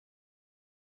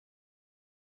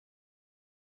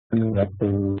Coming back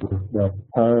to the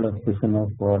third session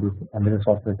of this embedded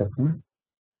software testing,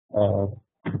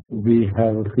 we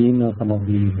have seen some of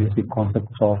the basic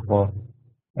concepts of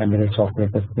embedded software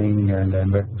testing and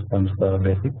embedded systems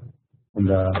basics in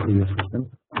the previous session.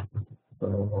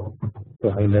 So,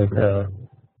 to highlight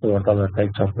what are the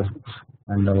types of tests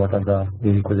and what are the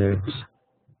prerequisites,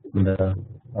 and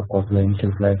of course the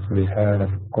initial slides we had,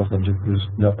 of course objectives,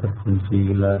 job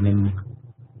efficiency, learning,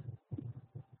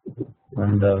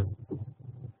 and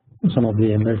some of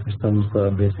the embedded systems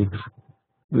basics.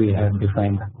 We have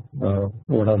defined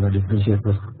what are the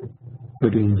differentiators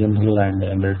between general and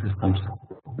embedded systems.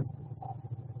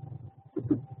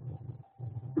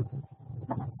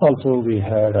 Also, we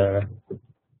had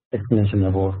explanation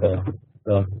about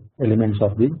the elements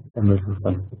of the embedded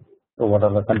system. So, what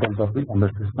are the contents of the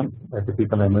embedded system? The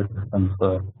typical embedded systems,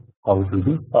 how it will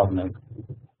be organized.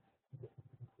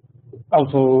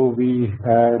 Also, we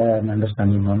had an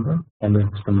understanding on the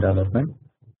embedded system development,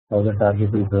 how the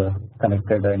target is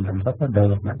connected in terms of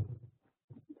development.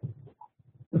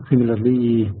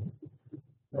 Similarly,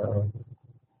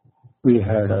 we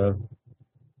had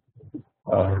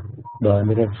the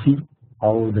embedded C,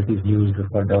 how that is used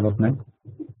for development.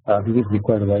 This is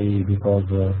required because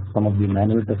some of the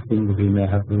manual testing we may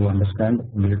have to understand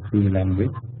embedded C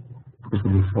language,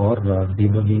 especially for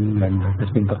debugging and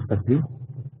testing perspective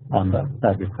on the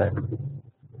target side.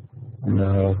 And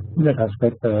in that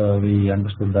aspect, we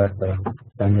understood that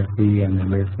standard C and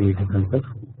embedded C differences,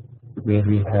 where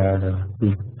we had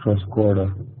the source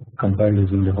code compiled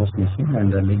using the host machine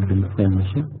and linked in the same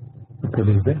machine to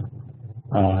produce the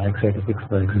x86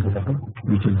 executable,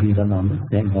 which will be run on the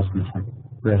same host machine.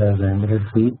 Whereas embedded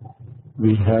C,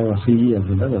 we have a C as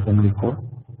well as assembly code,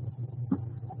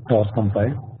 was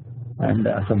compiled and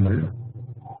assembled,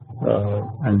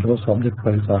 and those object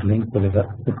files are linked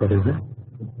together to produce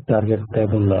a target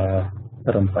table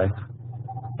run files,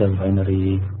 then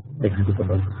binary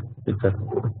executables, etc.,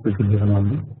 which will be run on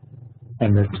the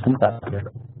embedded system target.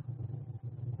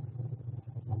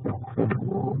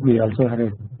 We also had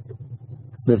a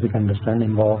basic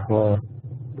understanding of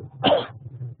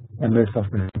embedded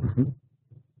software testing.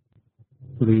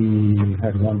 We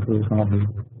had gone through some of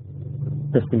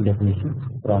the testing definitions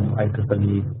from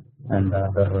IEEE and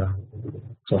other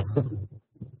sources.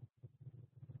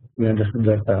 We understood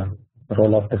that the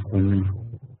role of testing,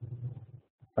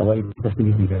 why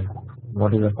testing is needed,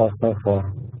 what is the cost of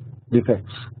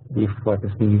defects if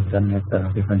testing is done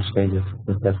at different stages,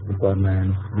 such as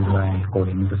requirements, design,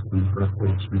 coding, testing,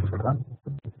 production, etc.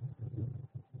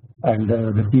 And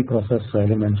the key process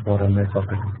elements for embedded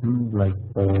software testing, like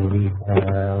we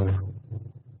have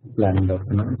planning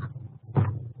documents,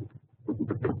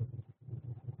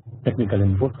 technical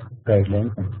inputs,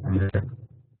 guidelines, and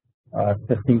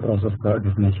testing process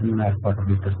definition as part of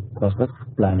the test process,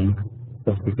 planning,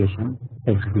 specification,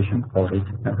 execution, coverage,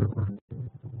 and reporting.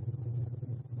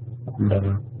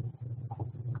 And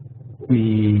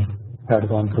we had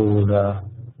gone through the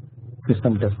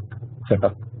system test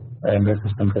setup, embedded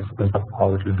system test setup,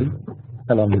 how it will be,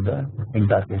 along with the in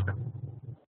target.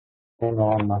 And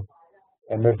on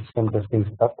embedded system testing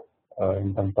setup,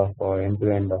 in terms of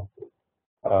end-to-end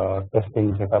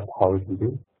testing setup, how it will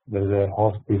be. There is a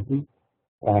host PC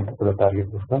connected to the target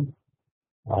system.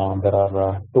 There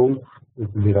are tools which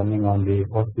will be running on the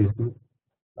host PC.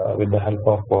 With the help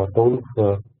of tools,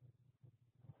 the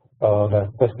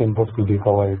test inputs will be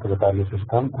provided to the target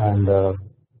system, and the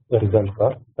results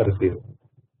are received.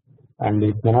 And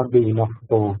it may not be enough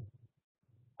to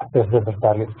test the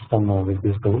target system with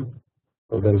this tool.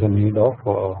 So there is a need of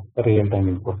real-time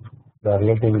inputs. The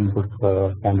real-time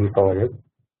inputs can be provided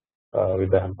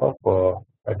with the help of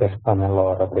a test panel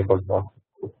or a breakout box,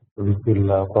 which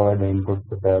will provide the inputs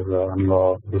such as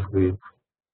unlock, discrete,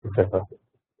 etc.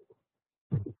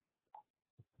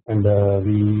 And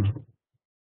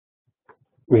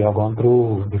we have gone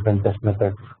through different test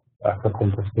methods: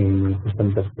 acceptance testing,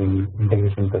 system testing,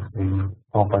 integration testing,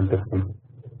 component testing,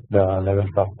 the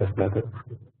levels of test methods.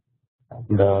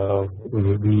 And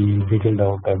we detailed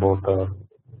out about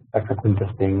acceptance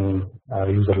testing,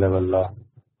 user level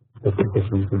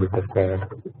specifications to be tested,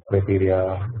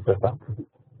 criteria, etc.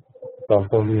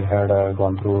 Also, we had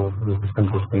gone through the system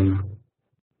testing,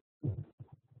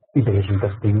 integration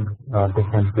testing,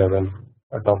 different levels,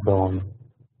 top down,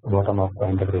 bottom up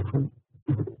integration,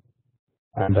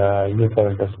 and unit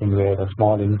level testing, where a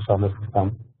small units of the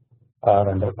system are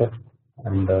under test,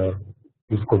 and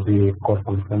this could be core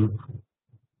functions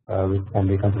which can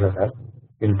be considered as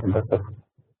unit under test.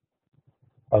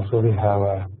 Also, we have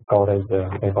a coverage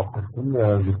type of testing,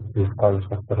 which is called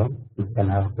structural, which can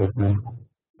have statements,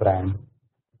 brands,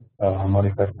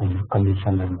 modified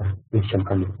condition and decision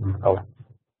condition.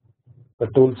 The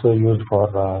tools are used for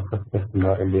testing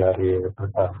or LDRA.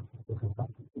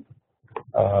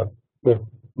 The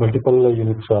multiple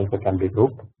units also can be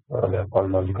grouped. They are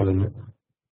called logical units,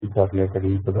 which are related to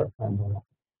each other, and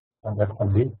that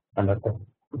can be under test.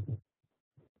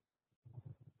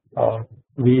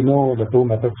 We know the two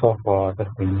methods of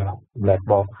testing: black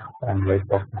box and white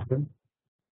box testing.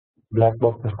 Black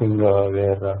box testing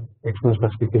where external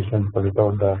specifications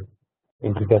without the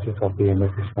intricacies of the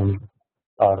embedded system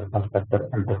are constructed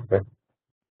and tested.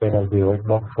 Whereas the white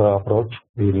box approach,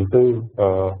 we need to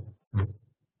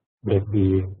break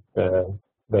the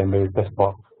embedded test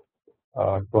box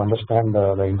to understand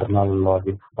the internal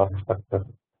logic or structure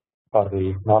or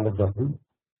the knowledge of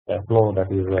the flow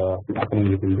that is happening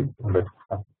within the embedded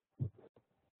system.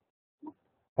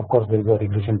 Of course, there is a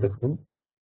regression testing.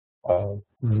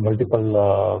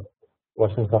 Multiple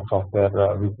versions of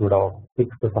software which would have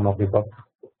fixed some of the bugs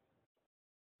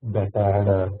that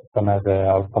had come as an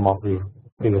outcome of the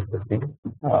previous testing.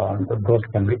 Those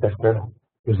can be tested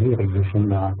using regression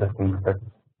testing methods.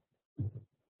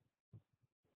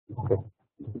 Okay.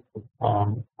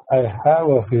 I have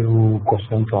a few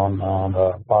questions on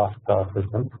the past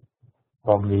systems.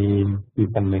 Probably you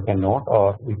can make a note,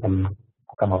 or we can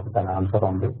come up with an answer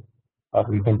on this, or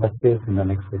we can touch base in the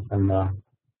next session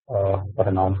for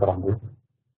an answer on this.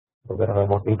 So there are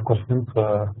about 8 questions.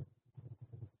 The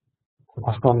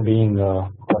first one being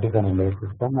what is an embedded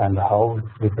system and how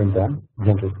it's different than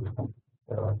general system.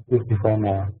 Please define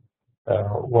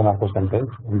one or two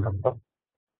sentences in terms of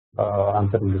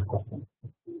answering this question.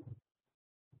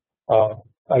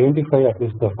 Identify at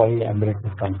least the 5 embedded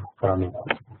systems surrounding us.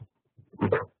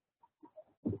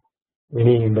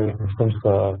 Any embedded systems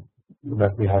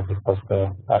that we have discussed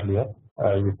earlier,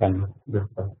 you can just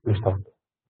list out.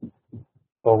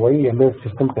 So why embedded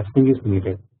system testing is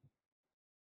needed?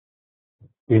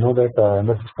 We know that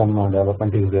embedded system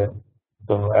development is there.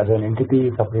 So as an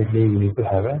entity separately, we need to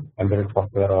have an embedded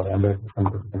software or embedded system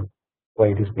testing. Why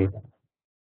it is needed?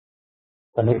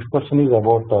 The next question is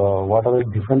about what are the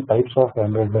different types of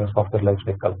embedded software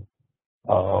lifecycle.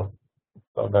 So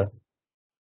that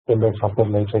embedded software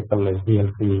lifecycle is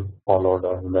SDLC followed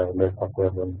in the embedded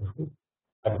software.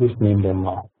 At least name them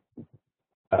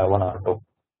one or two.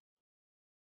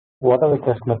 What are the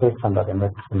test methods under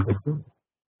embedded system testing?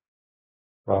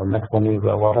 Next one is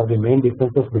what are the main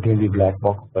differences between the black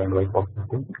box and white box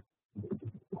testing?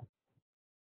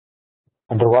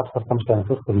 Under what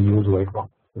circumstances do we use white box?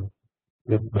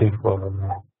 With brief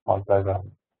all paragraph.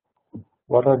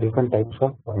 What are different types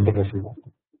of integration?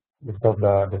 List of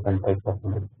the different types of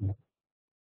integration.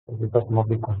 Because some of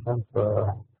the questions,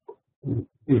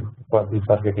 if these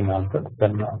are getting answered,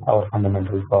 then our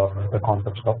fundamentals or the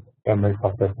concepts of embedded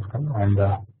software system and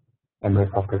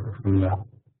embedded software system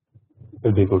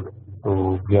will be good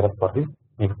to gear up for the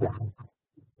next lesson.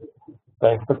 So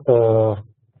I expect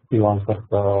few answers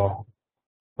for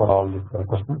all these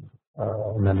questions.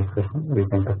 In the next session, we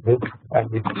can touch base,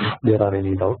 and if there are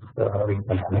any doubts, we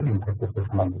can have an interactive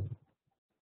session on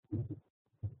this.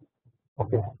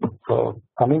 Okay, so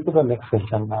coming to the next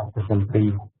session, session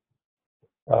 3,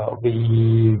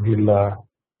 we will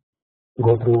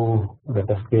go through the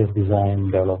test case design,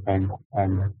 development,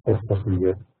 and test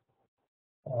procedures.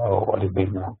 What is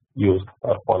being used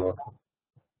or followed.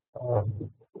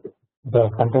 The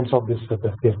contents of this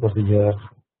test case procedures,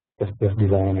 test case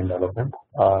design and development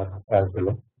are as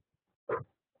below.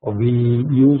 We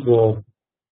use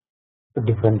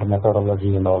different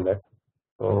methodology and all that.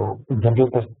 So general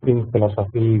testing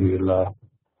philosophy we will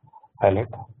highlight,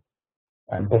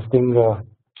 and testing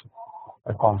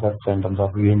concepts in terms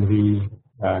of V&V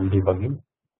and debugging.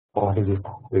 What is it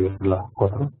we will go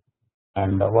through,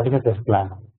 and what is a test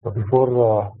plan. So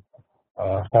before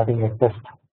starting a test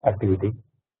activity,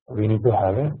 we need to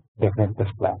have a definite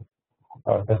test plan.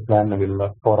 Test plan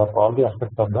will cover up all the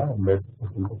aspects of the embedded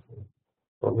system.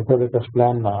 So without a test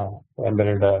plan,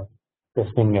 embedded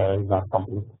testing is not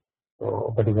complete.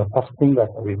 So that is the first thing that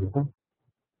we need to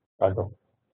do.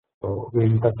 So we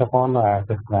will touch upon a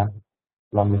test plan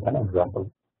along with an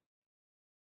example.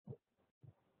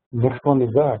 Next one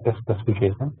is the test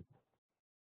specification.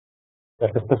 The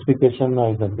test specification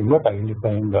is nothing but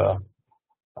identifying the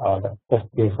test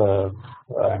cases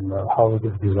and how it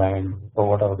is designed. So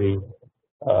what are the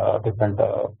different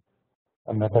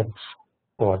methods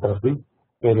to address the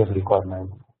various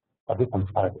requirements of the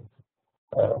functionality.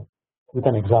 With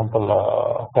an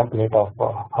example template of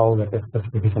how the test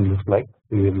specification looks like,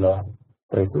 we will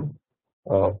try to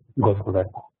go through that.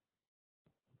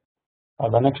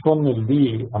 The next one will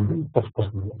be on the test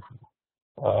procedure.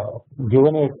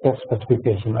 Given a test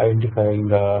specification identifying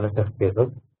the test cases,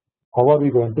 how are we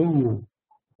going to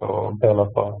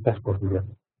develop test procedures?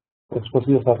 Test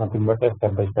procedures are nothing but a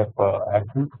step-by-step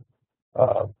actions.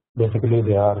 Basically,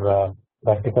 they are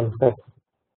practical steps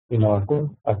in order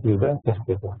to achieve the test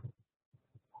cases.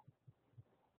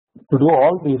 To do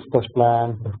all these test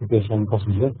plans, specification,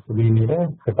 procedures, we need a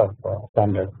set of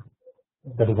standards.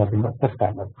 That is nothing but test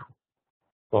standards.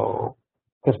 So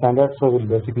the standards will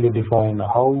basically define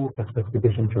how the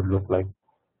specification should look like.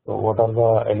 So what are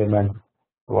the elements,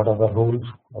 what are the rules,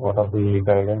 what are the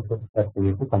guidances that we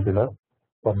need to consider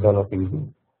for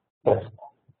developing the test.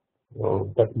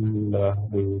 So that will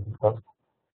be discussed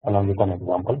along with an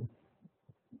example.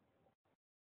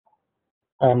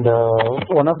 And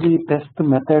one of the test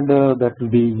method that will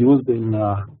be used in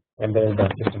embedded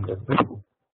system testing,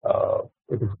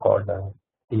 it is called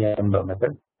TM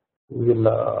method. We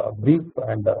will brief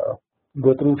and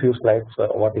go through few slides.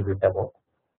 What is it about?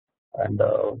 And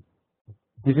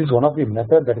this is one of the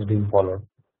methods that is being followed.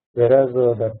 Whereas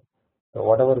that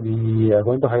whatever we are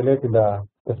going to highlight in the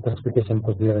specification,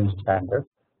 procedure, and standard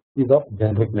is of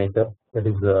generic nature. That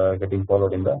is getting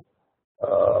followed in the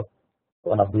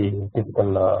one of the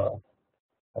typical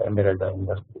embedded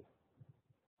industry.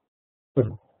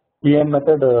 So TM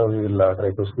method we will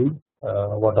try to see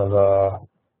what are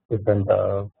the different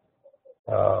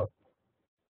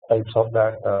types of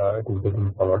that it is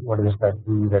getting followed. What is the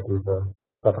strategy that is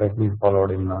separately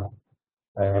followed in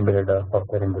embedded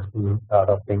software industry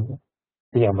adopting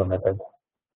TM method?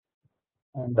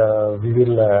 And we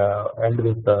will end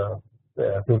with a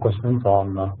few questions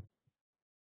on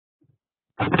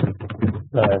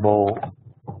above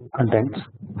contents.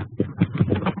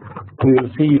 We will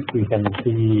see if we can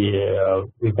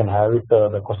we can have it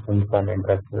the questions and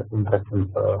interactions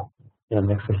in the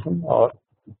next session, or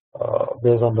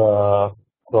based on the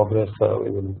progress we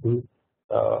will see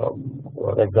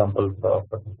examples of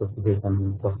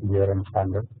specification, procedure, and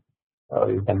standard.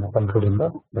 You can conclude in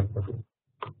the next session.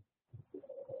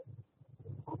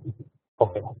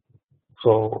 Okay,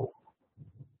 so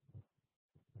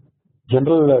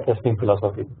general testing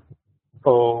philosophy.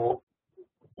 So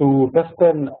to test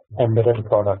an embedded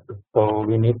product, so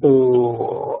we need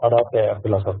to adopt a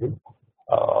philosophy.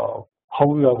 How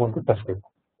we are going to test it,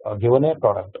 given a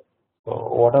product. So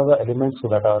what are the elements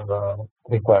that are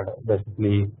required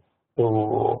basically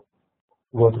to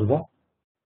go through the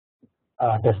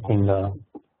testing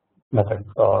methods,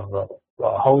 or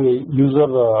how a user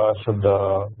should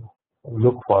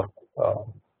look for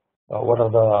what are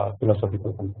the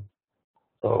philosophical concepts.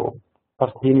 So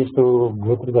first he needs to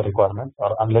go through the requirements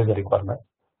or analyze the requirements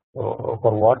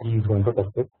for what he is going to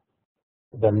test it.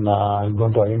 Then he's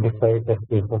going to identify test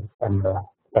cases and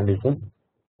conditions.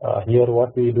 Here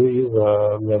what we do is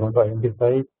we are going to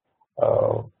identify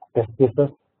test cases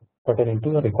pertaining to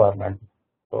the requirement.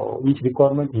 So each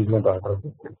requirement he is going to address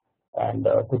it, and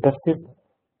to test it,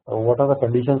 what are the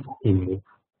conditions he needs.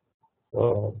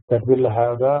 So that will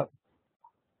have the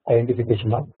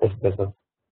identification of test cases.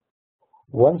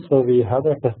 Once we have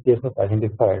the test cases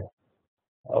identified,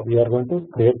 we are going to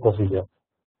create procedures.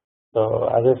 So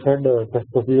as I said,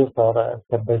 test procedures are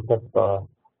step-by-step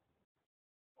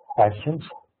actions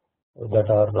that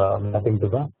are mapping to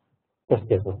the test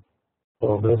cases.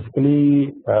 So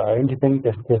basically, identifying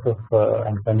test cases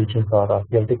and conditions are a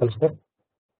theoretical step,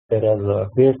 whereas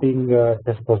creating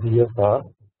test procedures are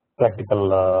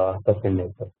practical steps in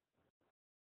nature.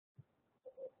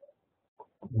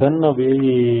 Then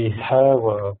we have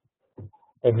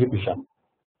execution.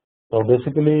 So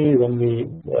basically, when we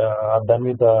are done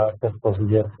with the test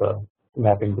procedures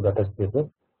mapping to the test cases,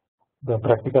 the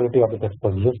practicality of the test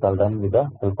procedures are done with the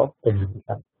help of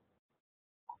execution.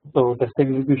 So test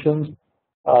executions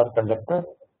are conducted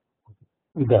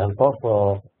with the help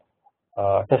of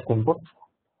test inputs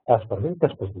as per the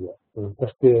test procedure. So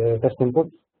test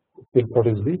inputs will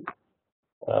produce the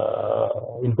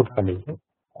input condition,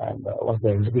 and once the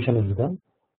execution is done,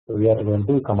 we are going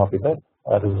to come up with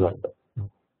a result.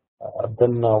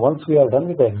 Then once we are done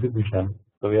with the execution,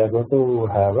 so we are going to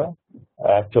have a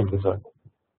actual result,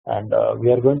 and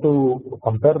we are going to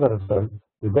compare the results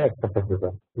with the expected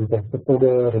result. With the expected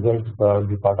results will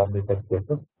be part of the test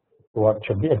cases, what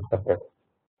should be expected.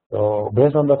 So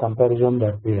based on the comparison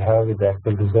that we have with the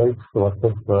actual results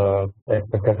versus the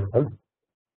expected results,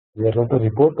 we are going to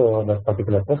report that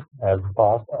particular test as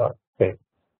pass or fail.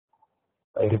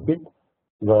 I repeat,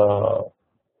 the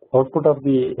output of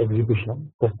the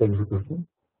execution, test execution,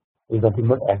 is nothing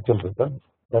but actual results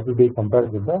that will be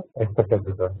compared with the expected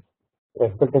results. The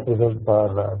expected results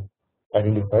are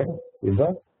identified in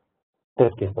the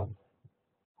test cases.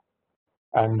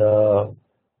 and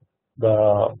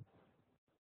the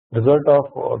result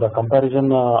of the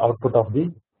comparison output of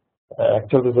the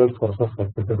actual results versus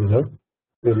expected results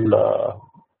will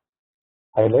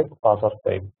highlight pass or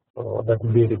fail. So that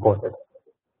will be reported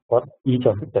for each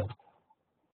of the tests.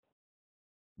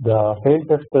 The failed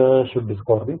test should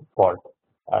discover the fault.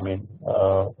 I mean,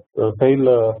 the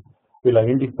fail will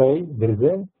identify there is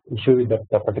a issue with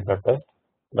that particular test,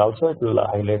 and also it will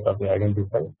highlight or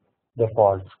identify the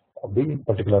faults of the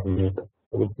particular unit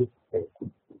which is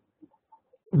failed.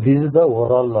 This is the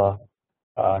overall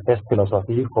test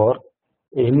philosophy for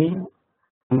any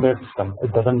embedded system.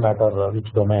 It doesn't matter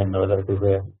which domain, whether it is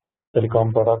a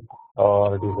telecom product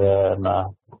or it is an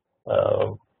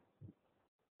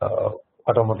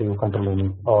automotive control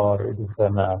unit, or it is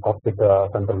an cockpit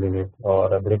control unit,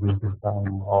 or a braking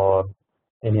system, or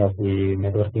any of the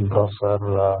networking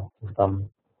processor system,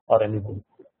 or anything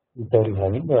which is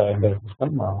having embedded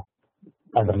system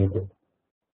underneath it.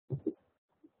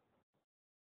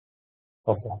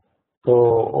 Okay.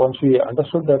 So once we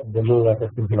understood that general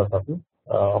testing philosophy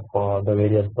of the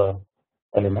various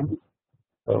elements,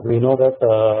 we know that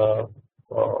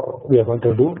we are going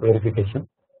to do verification.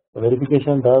 The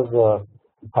verification does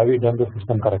have we done the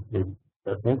system correctly.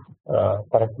 That means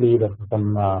correctly the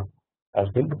system has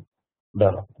been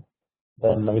developed.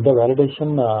 Then with the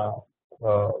validation,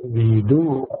 we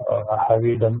do have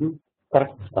we done the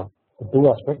correct system. So two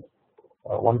aspects.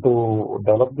 Want to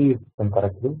develop the system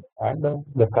correctly, and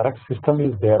the correct system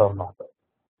is there or not.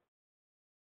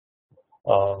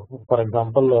 For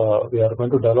example, we are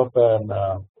going to develop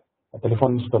a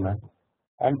telephone instrument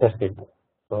and test it.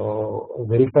 So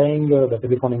verifying the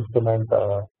telephone instrument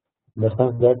in the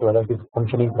sense that whether it is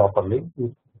functioning properly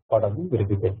is part of the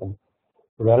verification.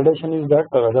 Validation is that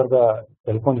whether the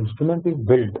telephone instrument is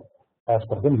built as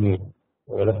per the need,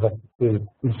 whether the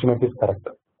instrument is correct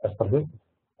as per the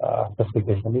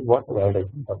specification is what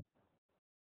validation does.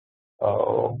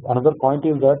 Another point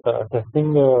is that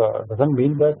testing doesn't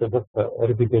mean that just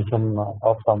verification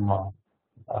of some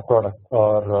product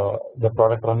or the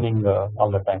product running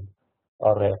all the time,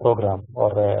 or a program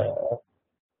or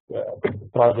a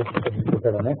project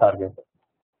executed on a target.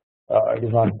 It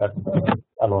is not that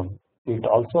alone. It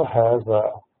also has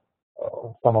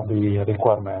some of the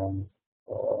requirements.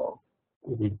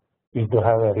 We need to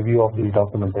have a review of the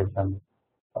documentation.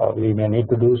 We may need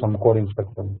to do some code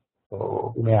inspection.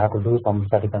 So we may have to do some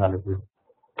static analysis.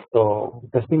 So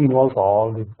testing involves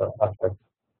all these aspects.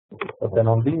 But then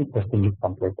only testing is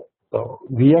complete. So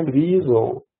V and V is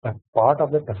a part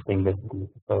of the testing basically.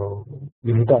 So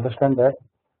we need to understand that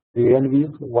V and V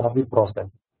is one of the process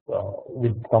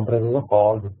which comprises of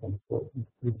all these things. So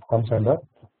it comes under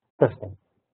testing.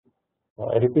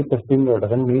 Repeat testing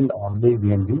doesn't mean only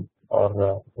V and V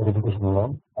or verification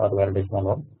alone or validation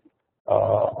alone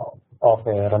of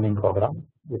a running program.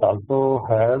 It also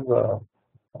has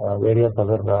various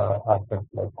other aspects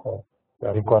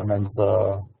like requirements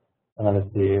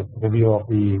analysis, review of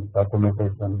the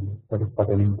documentation that is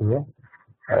pertaining to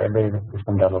a embedded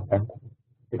system development.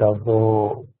 It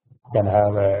also can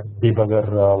have a debugger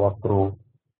walkthrough,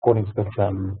 code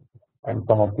inspection, and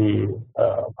some of the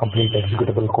complete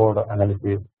executable code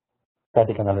analysis,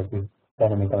 static analysis,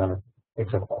 dynamic analysis,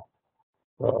 etc.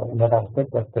 So in that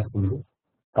aspect, that testing is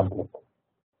complete.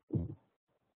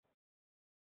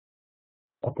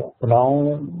 Okay, so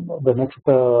now the next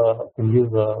thing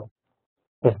is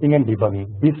testing and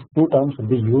debugging. These two terms will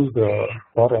be used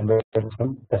for embedded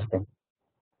system testing.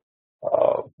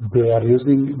 They are used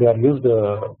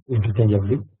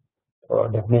interchangeably.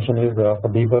 Definition is for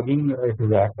debugging, it is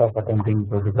the act of attempting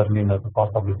to determine the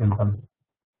cause of the symptoms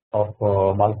of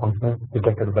malfunctions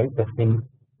detected by testing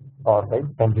or by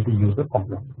entity user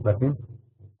complaints. That means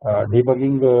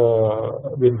debugging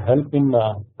will help in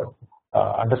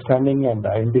understanding and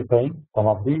identifying some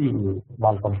of the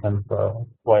malfunctions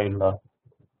while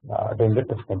doing the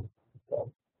testing.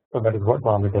 So that is what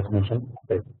one of the definition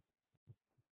says.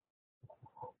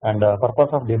 And purpose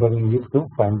of debugging is to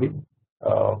find the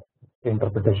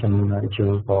interpretation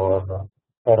issues or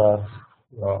errors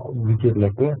which is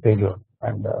led to a failure,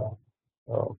 and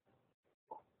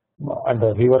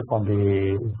rework on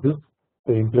the issues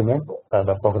to implement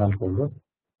the program changes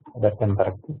that can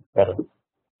correct the errors.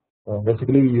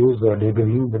 Basically, we use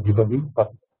debugging for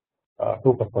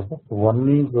two purposes. One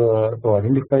is to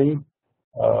identify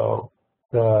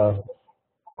the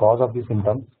cause of the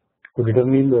symptoms, to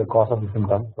determine the cause of the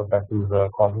symptoms, so that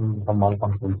is causing some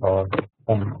malfunctions or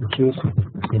some issues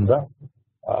in the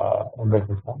embedded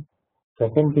system.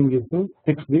 Second thing is to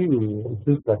fix the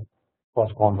issues that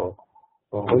was found out.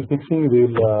 So by fixing, we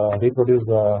will reproduce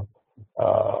the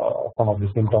some of the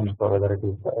symptoms, whether it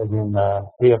is again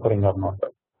reoccurring or not.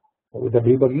 With the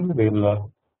debugging, we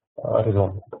will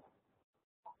resolve it.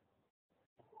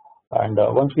 And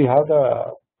once we have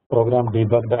the program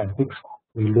debugged and fixed,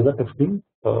 we will do the testing.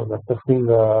 So the testing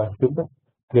should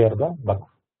clear the bugs.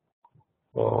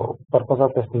 So purpose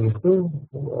of testing is to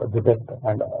detect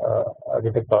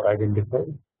or identify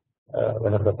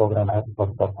whether the program has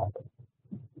bugs or not.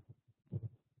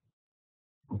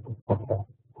 Okay.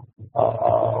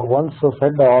 Once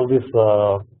said all this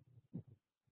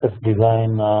test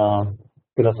design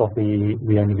philosophy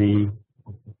behind the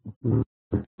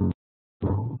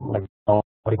like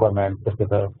requirement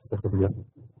procedure.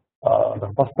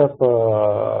 The first step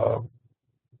for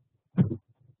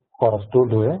us to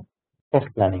do a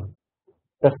test planning.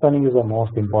 Test planning is the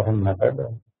most important method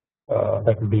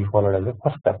that will be followed as a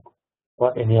first step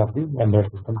for any of the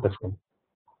embedded system testing.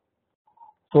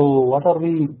 So, what are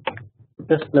the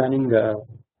test planning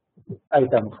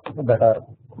items that are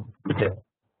there?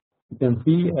 You can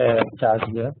see a chart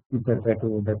here. You can try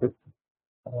to depict.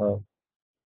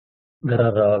 There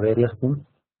are various things,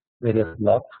 various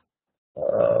blocks.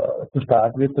 To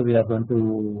start with, we are going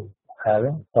to have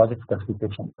a project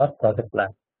specification or project plan.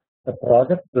 The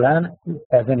project plan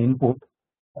as an input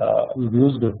is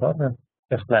used for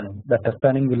test planning. The test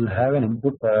planning will have an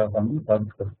input from the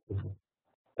project specification.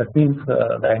 That means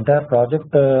the entire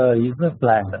project is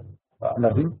planned under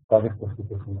the project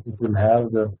specification. It will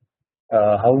have the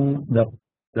how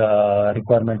the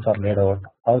requirements are laid out,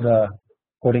 how the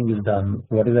coding is done,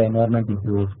 what is the environment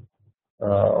used,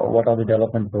 what are the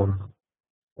development tools,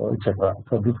 etc.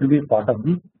 So this will be part of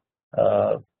the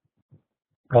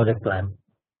project plan.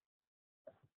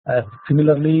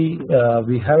 Similarly,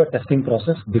 we have a testing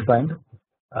process defined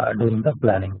during the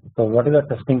planning. So what is the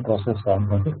testing process I'm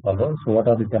going to follow? So what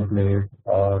are the templates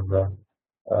or the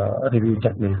review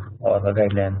checklists or the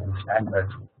guidelines and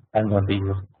standards I'm going to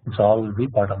use? It's all will be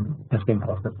part of the testing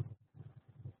process.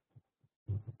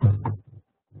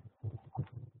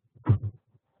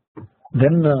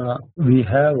 Then we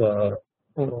have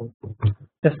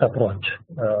test approach,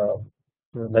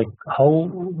 like how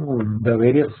the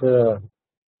various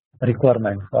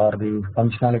requirements or the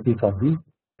functionalities of the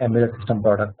embedded system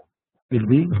product will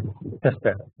be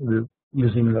tested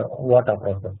using what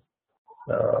approach.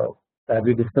 As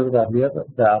we discussed earlier,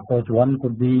 the approach 1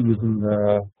 could be using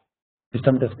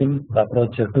system testing,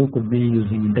 approach 2 could be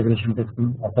using integration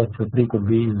testing, approach 3 could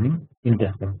be using in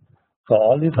testing. So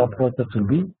all these approaches will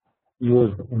be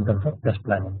used in terms of test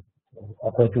planning.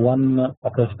 Approach 1,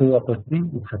 approach 2, approach 3,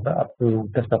 etc. up to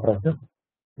test approaches,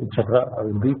 etc.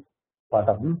 will be part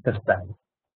of the test planning.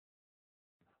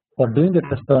 For doing the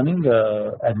test planning,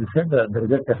 as we said, there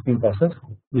is a testing process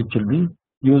which will be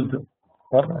used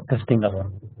for testing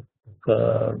alone.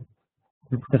 So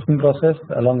this testing process,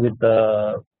 along with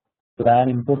the plan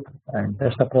input and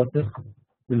test approaches,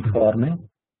 will form a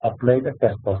applied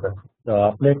test process. The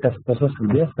applied test process will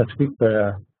be a specific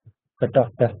set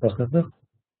of test processes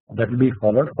that will be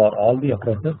followed for all the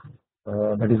approaches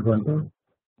that is going to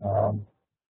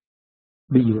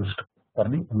be used for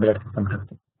the embedded system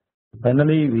testing.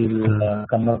 Finally, we will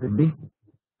come up with the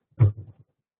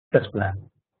test plan.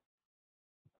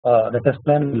 The test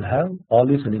plan will have all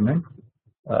these elements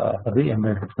for the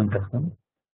embedded system testing,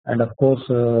 and of course,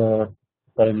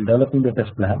 while developing the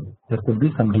test plan, there could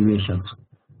be some deviations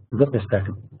to the test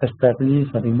strategy. Test strategy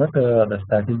is nothing but the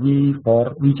strategy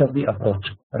for each of the approach,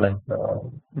 like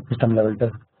system level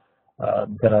test.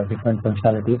 There are different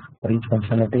functionalities. For each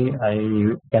functionality,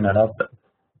 I can adopt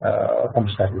some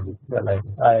strategy. Like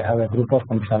I have a group of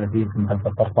functionalities in terms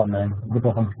of performance, group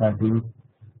of functionality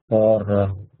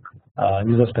for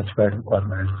user specified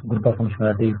requirements, group of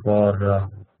functionality for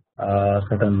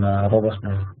certain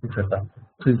robustness, etc.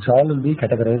 So it's all will be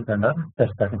categorized under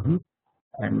test strategy,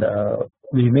 and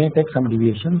we may take some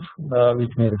deviations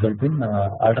which may result in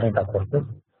alternate approaches.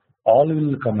 All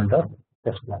will come under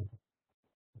test plan.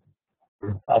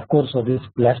 Of course, so this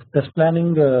test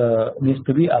planning needs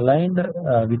to be aligned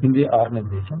within the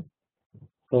organization.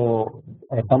 So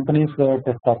a company's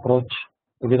test approach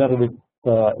together with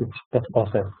its test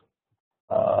process,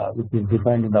 which is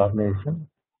defined in the organization,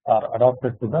 are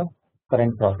adopted to the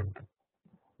current project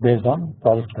based on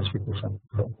project specification.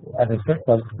 So as I said,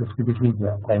 project specification is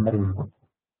the primary input.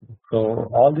 So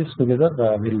all this together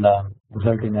will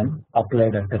result in an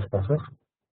applied test process,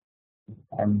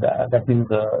 and that means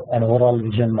an overall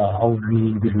vision how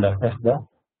we will test the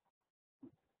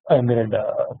embedded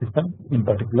system, in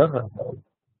particular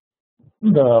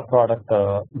the product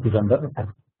is under test.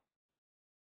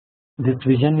 This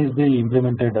vision is the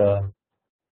implemented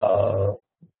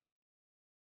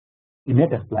in a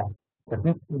test plan. That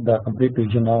means the complete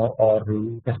vision or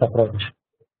the test approach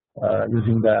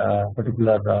using the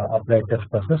particular applied test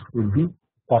process will be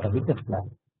part of the test plan.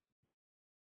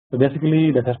 So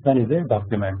basically, the test plan is a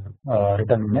document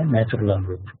written in a natural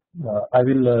language. I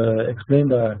will explain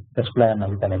the test plan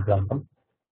with an example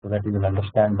so that you will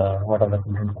understand what are the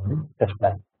contents of the test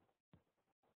plan.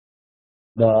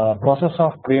 The process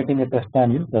of creating a test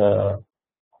plan is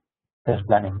test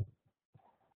planning.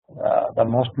 The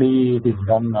mostly it is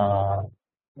done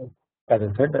as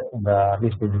I said in the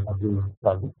early stages of the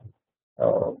project.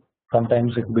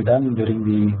 Sometimes it will be done during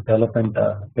the development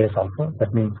phase also.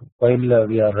 That means while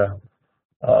we are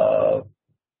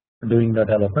doing the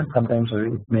development, sometimes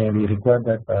it may be required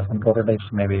that some prototypes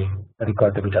may be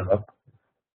required to be developed,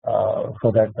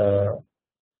 so that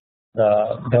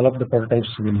the developed prototypes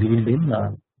will yield in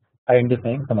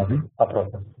identifying some of the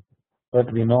approaches, so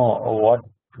that we know what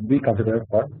should be considered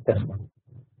for testing.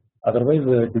 Otherwise,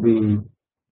 it will be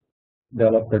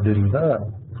developed during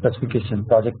the specification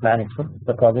project plan itself.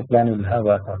 The project plan will have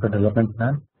a software development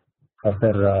plan,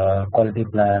 software quality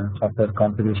plan, software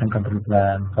configuration control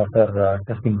plan, software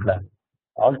testing plan.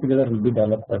 All together will be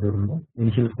developed during the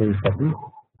initial phase of the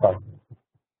project.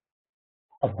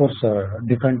 Of course,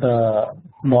 different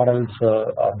models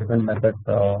or different methods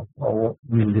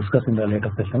we will discuss in the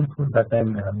later sessions. That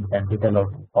time we can detail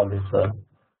out all these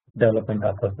development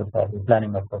process or the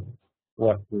planning approach,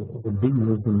 what would be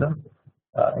used in the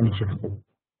initial stage.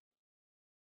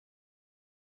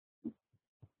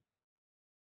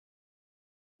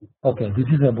 Okay, this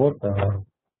is about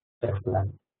test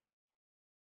plan.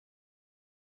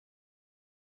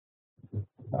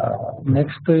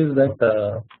 Next is that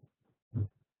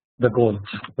the goals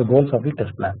of the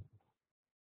test plan.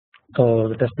 So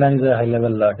the test plan is a high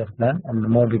level test plan, and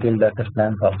more detailed test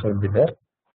plans also will be there.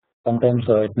 Sometimes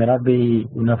it may not be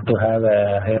enough to have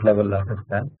a higher level test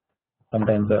plan.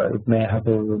 Sometimes it may have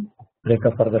to break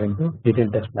up further into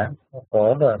detailed test plans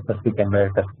for the specific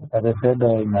embedded test. As I said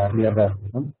in earlier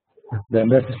the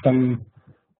embedded system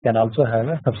can also have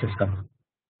a subsystem.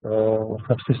 So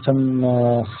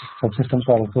subsystems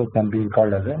also can be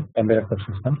called as an embedded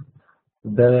subsystem.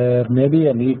 There may be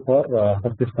a need for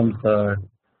subsystems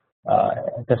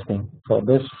testing. So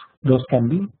those can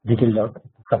be detailed out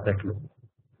separately.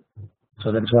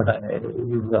 So that is what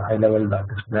is a high level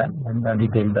test plan and a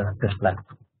detailed test plan.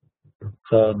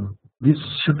 So this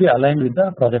should be aligned with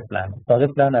the project plan.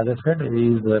 Project plan, as I said,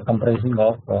 is comprising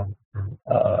of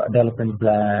development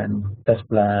plan, test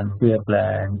plan, QA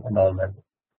plan, and all that.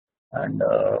 And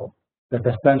the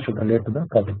test plan should relate to the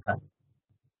project plan.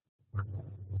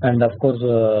 And of course,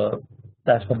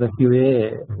 as for the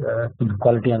QA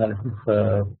quality analysis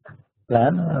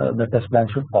plan, the test plan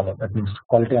should follow. That means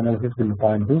quality analysis will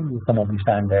point to some of the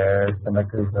standards, the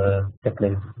metrics,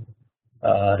 checklist,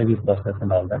 review process,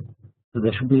 and all that. So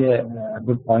there should be a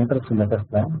good pointers in the test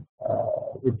plan,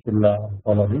 which will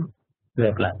follow the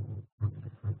QA plan.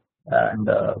 And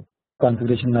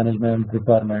configuration management,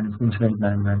 requirements, incident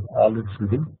management, all this will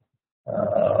be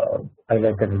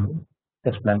highlighted in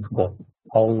the test plan scope.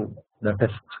 How the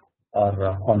tests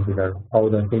are configured, how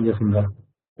the changes in the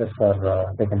tests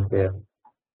are taken care,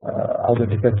 how the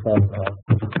defects are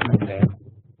maintained,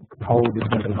 how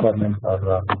different requirements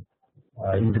are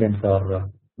incidents are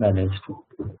managed,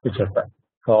 etc.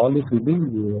 So all this will be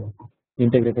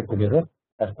integrated together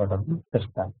as part of the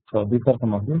test plan. So these are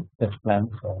some of the test plans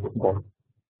goals.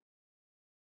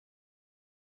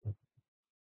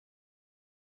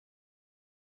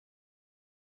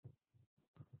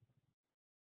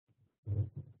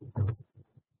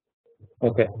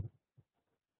 Okay.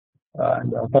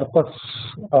 And the purpose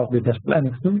of the test plan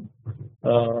is to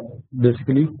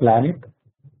basically plan it,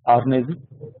 organize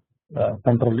it,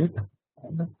 control it,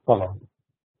 and follow.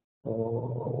 So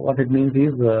what it means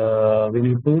is we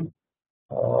need to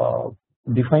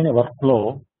define a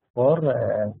workflow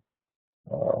for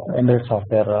embedded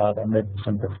software or embedded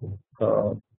system testing.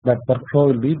 So that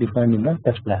workflow will be defined in the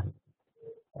test plan.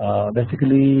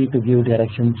 Basically, to give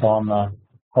directions on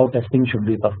how testing should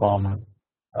be performed,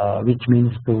 which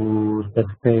means to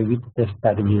specify which test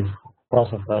strategies,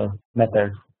 processes,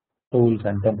 methods, tools,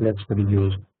 and templates to be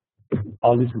used.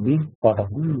 All this will be part of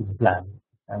the plan.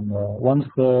 And once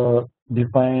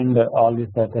defined all these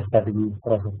test strategies,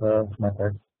 processes,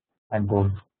 methods, and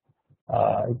goals,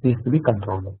 it needs to be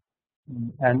controlled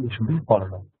and it should be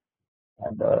followed up.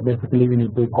 And basically, we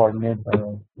need to coordinate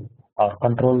or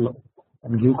control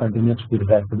and give continuous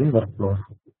feedback to the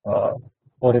workflows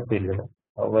for a period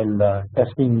while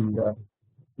testing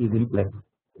is in place.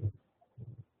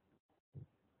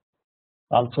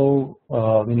 Also,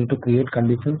 we need to create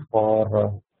conditions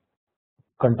for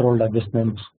controlled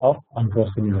adjustments of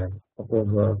unforeseen events.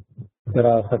 Suppose there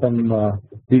are certain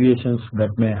deviations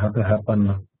that may have to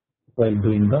happen while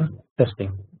doing the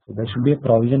testing. So there should be a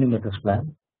provision in the test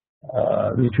plan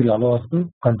which will allow us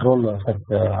to control such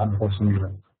unforeseen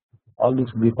events. All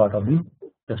this will be part of the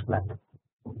test plan.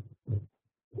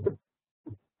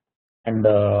 And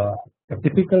a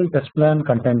typical test plan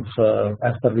contains,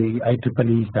 as per the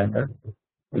IEEE standard,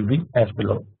 will be as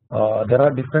below. There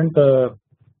are different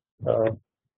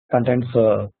contents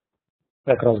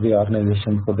across the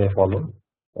organization, so they follow.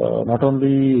 Not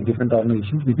only different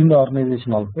organizations, within the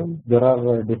organization also there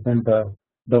are different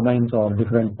domains or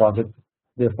different projects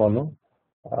they follow.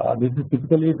 This is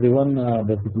typically driven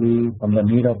basically from the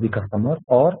need of the customer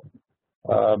or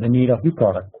the need of the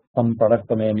product. Some product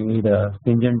may need a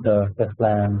stringent test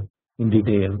plan in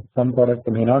detail. Some product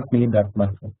may not need that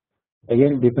much.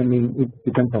 Again, it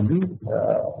depends on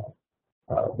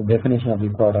the definition of the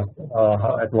product,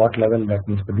 at what level that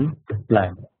needs to be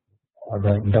planned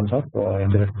in terms of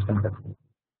embedded system testing.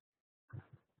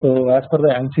 So, as per the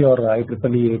ANSI or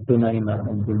IEEE 829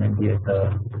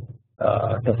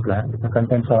 1998 test plan, the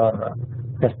contents are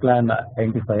test plan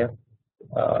identifier,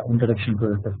 introduction to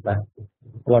the test plan,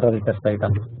 what are the test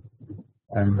items,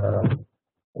 and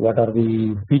what are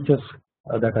the features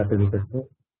that are to be tested,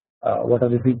 what are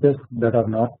the features that are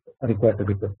not required to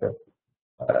be tested,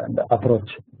 and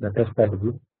approach, the test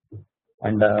strategy,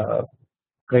 and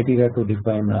criteria to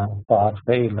define pass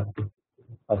fail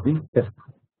of the test,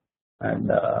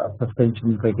 and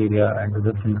suspension criteria and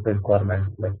resolution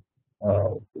requirements. Like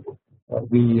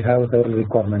we have several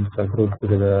requirements grouped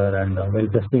together, and while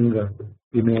testing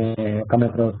we may come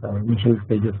across initial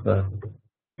stages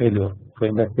failure. So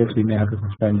in that case we may have to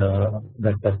suspend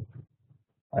that test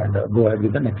and go ahead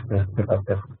with the next set of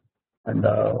tests. And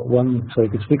once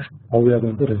it is fixed, how we are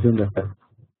going to resume the test,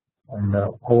 and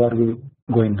how are we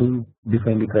going to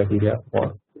define the criteria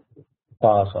for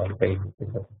pass or fail.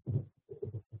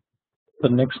 So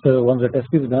next, once the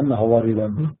test is done, how are we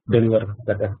going to deliver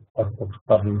the test outputs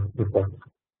or the reports,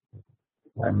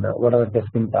 and what are the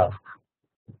testing tasks,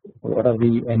 what are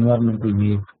the environmental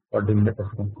needs for doing the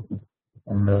testing,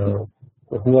 and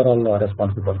who are all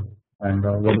responsible, and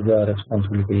what is the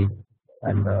responsibility,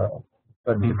 and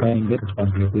defining the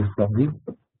responsibilities of the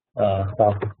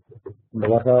staff.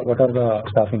 What are the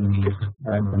staffing needs,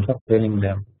 and in terms of training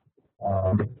them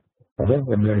for the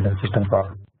embedded system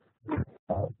part.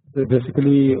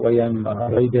 Basically, why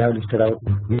they have listed out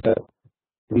here,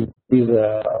 it is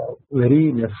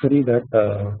very necessary that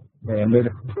the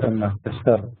embedded system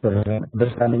tester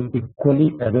understanding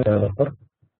equally as a developer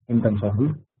in terms of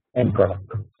the end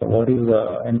product. So what is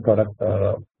the end product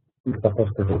is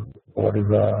supposed to do? What is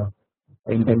the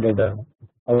intended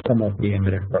outcome of the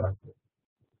embedded product?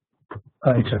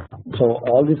 Etc. So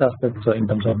all these aspects in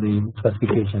terms of the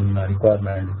specification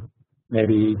requirements,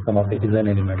 maybe some of the design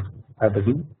elements have to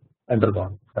be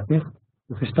undergone. That means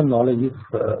the system knowledge is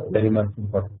very much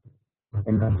important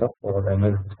in terms of the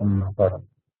embedded system product.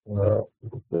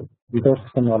 Without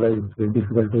system knowledge, it's very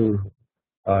difficult to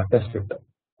test it.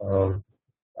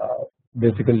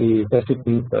 Basically, test it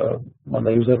means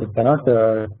the user cannot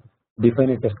define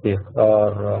a test case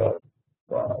or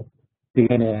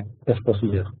begin a test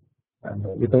procedure, and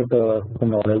without system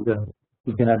knowledge,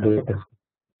 you cannot do a test.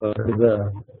 So that is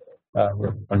the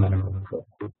fundamental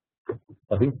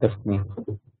for the test means.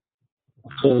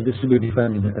 So this will be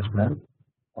defined in the test plan.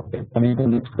 Okay, coming to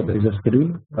next, there is a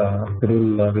schedule.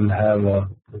 Schedule will have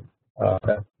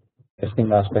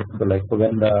testing aspects, so like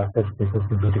when the test cases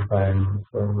will be defined,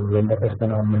 so when the test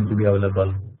environment will be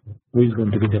available, who is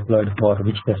going to be deployed for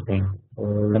which testing, so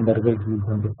when the results is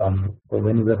going to come, so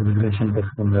when is the regression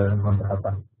testing going to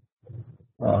happen.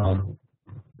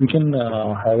 We can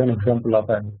have an example of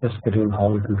a test schedule,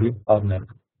 how it will be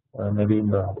organized, maybe in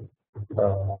the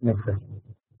next session.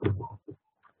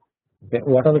 Okay,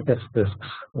 what are the test risks?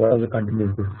 What are the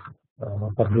continuous risks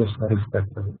for those risk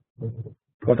factors?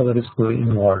 What are the risks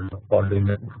involved for doing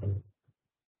that?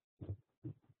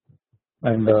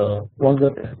 And once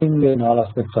the testing in all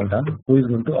aspects are done, who is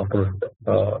going to approve it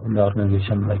in the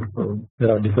organization? Like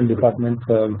there are different departments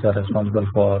which are responsible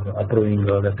for approving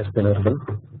the test deliverables,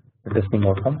 the testing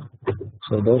outcomes.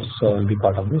 So those will be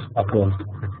part of this approval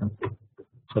section.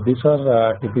 So these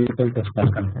are typical test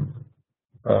plan contents.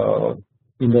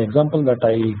 In the example that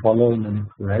I follow in the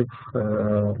next slides,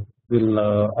 will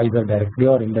either directly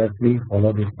or indirectly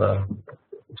follow this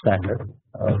standard.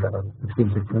 There are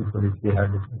 16 sections for which we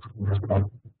have this plan.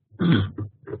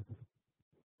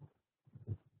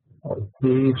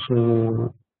 Okay,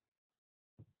 so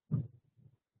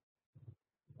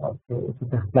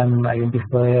test plan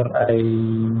identifier,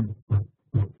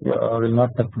 will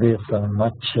not touch this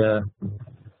much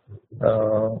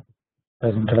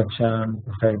as introduction,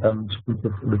 items,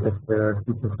 features to be tested,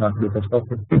 features not to be tested.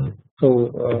 Okay. So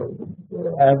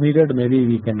as needed, maybe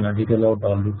we can detail out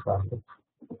all these aspects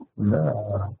in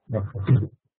the next section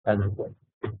as required.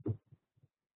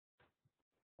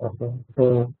 Okay.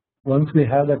 So once we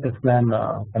have the test plan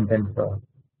content,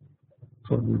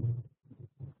 so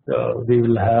we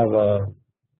will have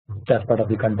as part of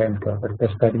the content the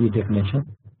test strategy definition.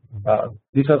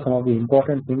 These are some of the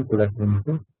important things that we need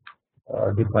to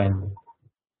define.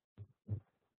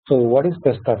 So what is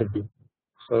test strategy?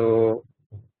 So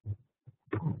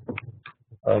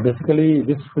basically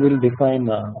this will define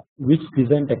which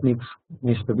design techniques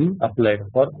needs to be applied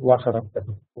for what sort of test.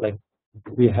 Like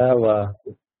we have a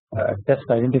test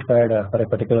identified for a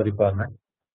particular requirement.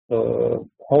 So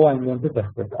how I am going to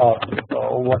test it,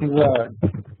 or what is the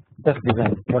test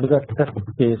design, what is the test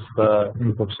case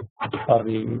inputs or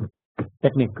the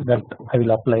technique that I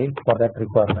will apply for that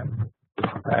requirement,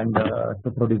 and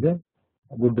to produce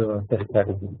a good test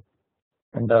strategy.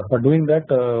 And for doing that,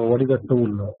 what is the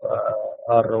tool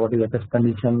or what is the test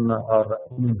condition or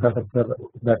infrastructure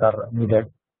that are needed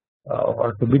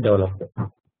or to be developed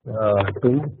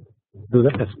to do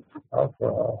the test of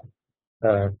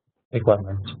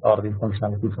requirements or the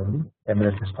functionalities of the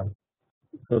embedded system.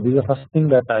 So this is the first thing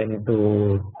that I need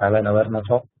to have an awareness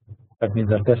of. That means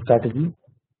the test strategy,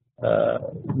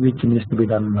 which needs to be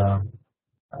done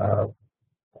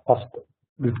first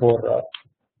before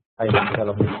I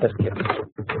develop the test case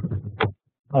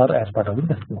or as part of the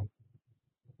test plan.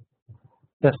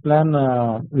 Test plan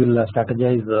will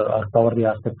strategize or cover the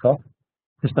aspects of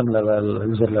system level,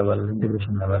 user level,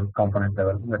 integration level, component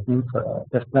level. That means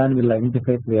test plan will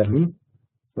identify clearly.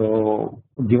 So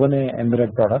given a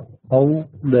embedded product, how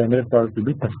the embedded product will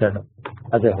be tested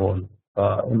as a whole.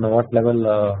 In what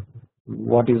level,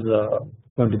 what is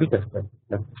going to be tested?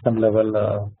 Like system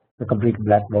level, the complete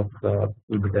black box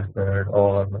will be tested,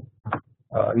 or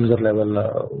user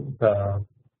level,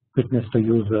 fitness to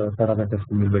use sort of a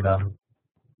testing will be done.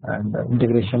 And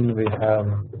integration, we have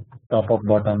top up,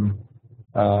 bottom,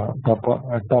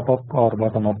 top up or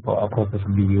bottom up process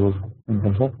will be used in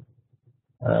terms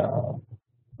of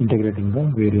integrating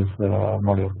the various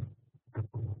modules.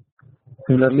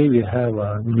 Similarly, we have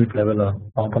unit level,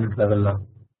 component level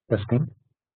testing.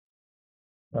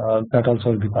 That also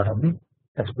will be part of the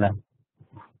test plan.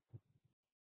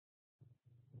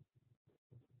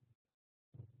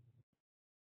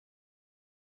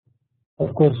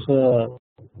 Of course,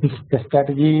 this test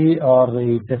strategy or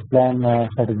the test plan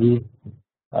strategy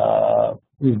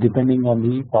is depending on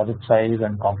the project size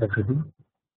and complexity.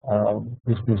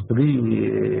 This needs to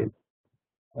be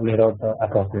laid out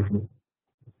appropriately.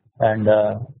 And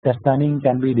test planning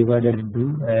can be divided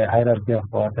into a hierarchy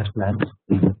of test plans.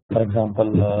 For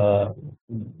example,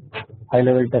 high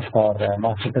level test or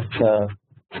master test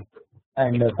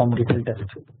and some detailed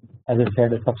tests. As I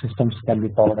said, subsystems can be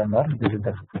covered under detailed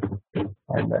test,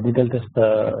 and detailed test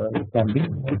can be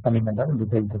coming under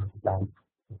detailed test plan.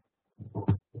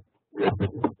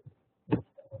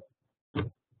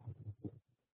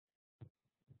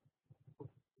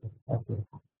 Okay.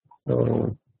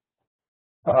 So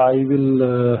I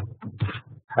will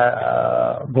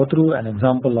go through an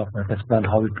example of a test plan,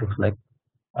 how it looks like.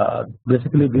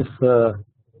 Basically, this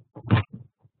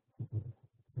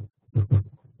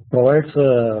provides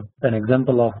an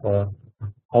example of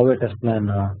how a test plan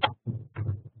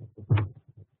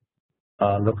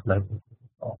looks like.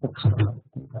 Oops,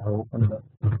 I opened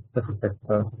the test.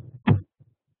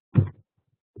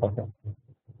 Okay.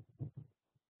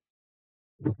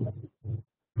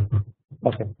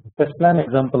 Okay. Test plan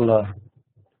example.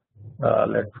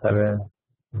 Let's have a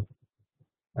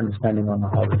understanding on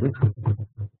how it is.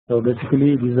 So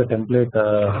basically, this is a template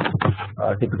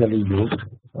typically used.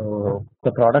 So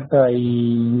the product I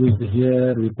used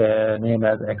here with a name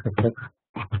as XXX,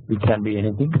 which can be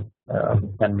anything.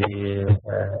 It can be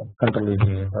control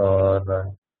unit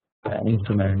or an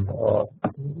instrument or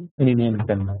any name you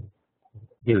can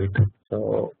give it.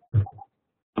 So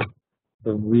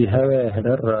we have a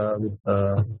header with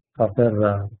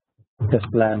software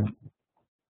test plan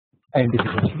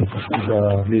identification,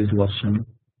 the released version,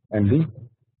 and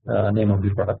the name of the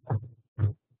product.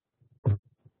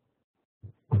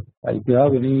 If you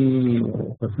have any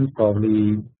questions,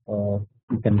 probably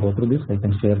you can go through this. I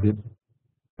can share this,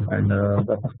 and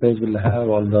the first page will have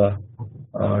all the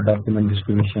document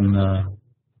distribution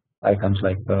items,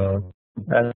 like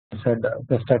as I said,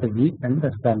 the strategy and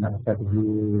the standard strategy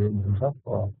in terms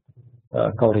of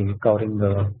covering all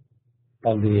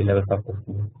the levels of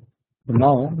testing. So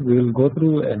now we will go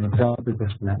through an example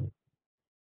test plan.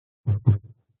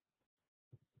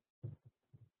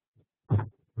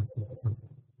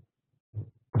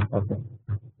 Okay.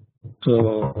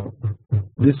 So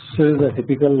this is a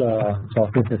typical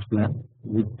software test plan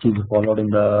which is followed in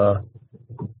the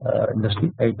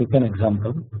industry. I took an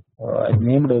example. I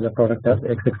named the product as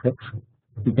XXX.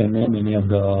 You can name any of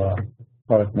the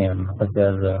product name such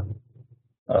as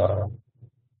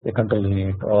a control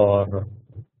unit or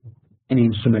any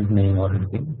instrument name or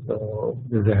anything. So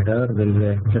there is a header, there is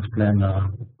a test plan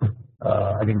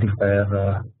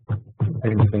identifier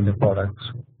identifying the products,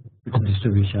 its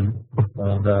distribution,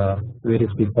 the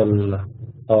various people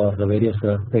or the various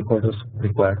stakeholders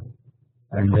required,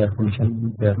 and their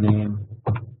function, their name,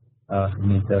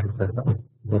 signature, etc.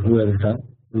 So who has done,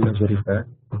 who has verified,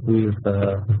 who is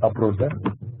approved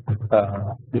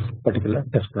this particular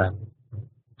test plan.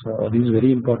 So this is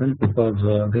very important because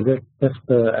there is a test,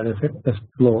 as I said, test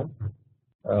flow.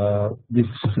 This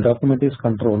document is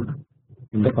controlled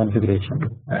in the configuration,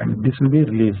 and this will be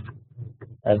released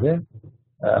as a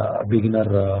beginner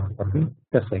for the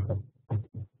test cycle.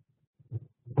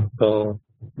 So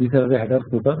these are the header,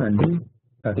 footer, and the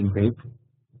starting page,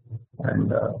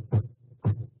 and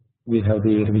we have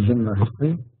the revision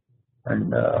history,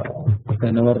 and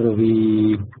whenever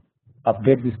we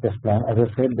update this test plan, as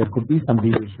I said, there could be some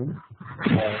deviation,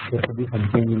 there could be some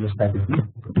change in the strategy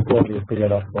for the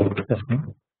period of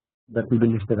testing that will be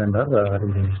listed under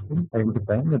revision history,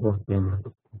 identifying those changes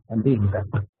and the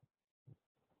impact.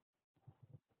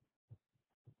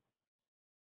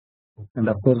 And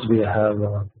of course, we have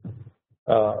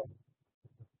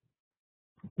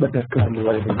the test plan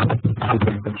divided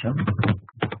into section.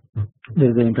 There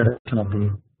is the introduction of the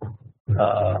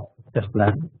test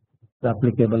plan, the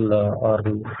applicable or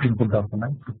the input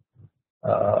documents,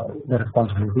 the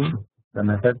responsibility, the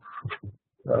methods,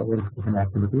 verification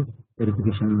activities,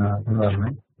 verification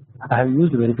environment. I have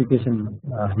used verification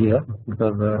here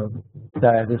because, as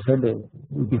I said, it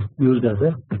is used as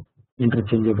a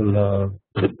interchangeable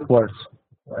words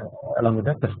along with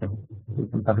the testing. You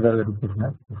can consider verification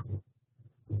as,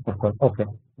 of course. Okay,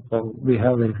 so we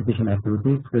have verification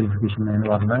activities, verification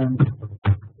environment,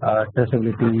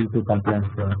 traceability to compliance,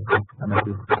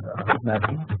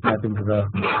 mapping to the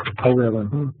how we are going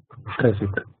to trace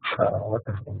it, what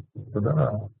testing to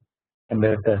the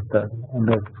embedded test,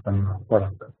 embedded system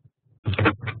product,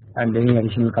 and any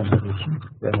additional considerations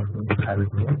we are going to have it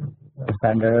here.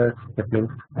 Standards,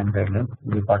 checklists, and guidelines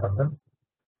will be part of the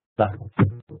platform.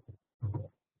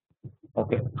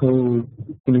 Okay, so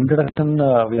in introduction,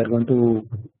 we are going to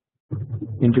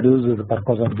introduce the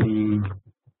purpose of the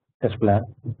test plan.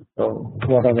 So,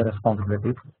 what are the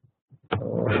responsibilities?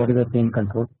 What is the change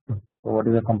control? What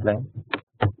is the compliance?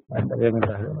 And we are going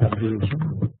to have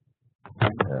abbreviation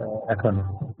and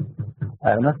acronym. I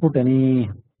have not put any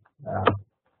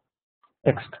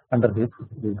text under this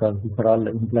because these are all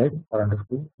implied or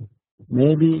understood.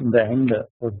 Maybe in the end,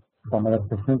 some other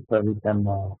questions we can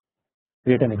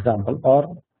create an example,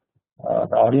 or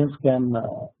the audience can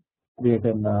create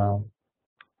an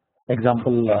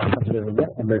example considering the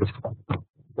embedded system.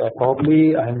 So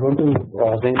probably I am going to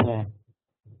assign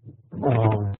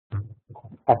an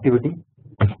activity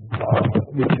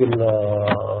which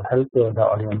will help the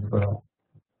audience,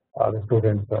 the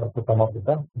students, to come up with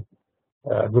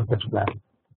a good test plan.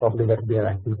 Probably that will be an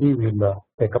activity we will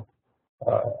take up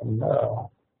in the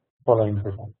following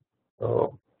session.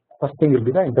 So first thing will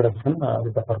be the introduction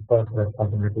with the purpose,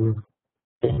 responsibilities,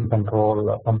 change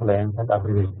control, compliance, and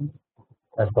abbreviation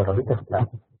as part of the test plan.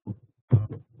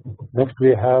 Next we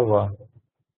have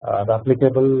the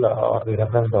applicable or the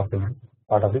reference document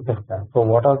part of the test plan. So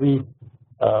what are the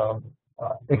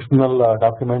external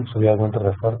documents we are going to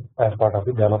refer as part of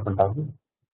the development of the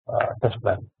test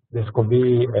plan? This could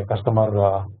be a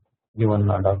customer given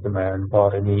document,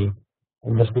 or any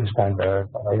industry standard,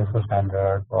 ISO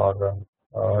standard, or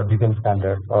design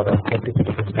standards, or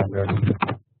certification standards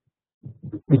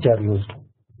which are used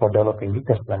for developing the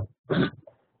test plan.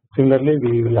 Similarly,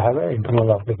 we will have an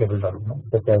internal applicable document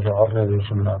such as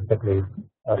organization checklist,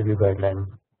 review guidelines,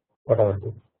 whatever it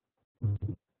is.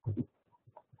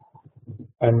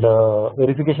 And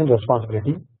verification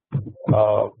responsibility.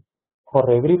 For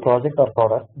every project or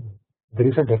product, there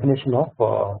is a definition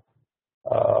of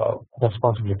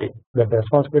responsibility. That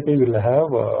responsibility will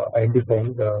have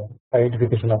identifying the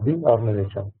identification of the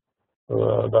organization.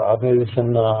 The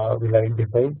organization will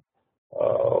identify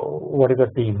what is the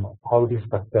team, how it is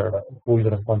structured, who is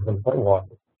responsible for what.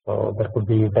 So there could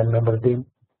be a 10-member team.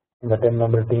 In the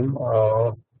 10-member team,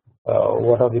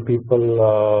 what are the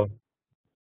people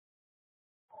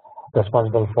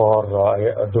responsible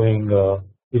for doing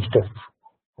each test?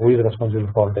 who is responsible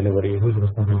for delivery, who is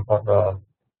responsible for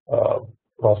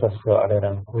process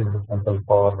adherence, who is responsible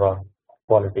for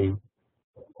quality,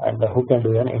 and who can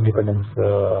do an independence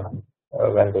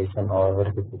validation or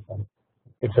verification,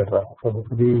 etc. So this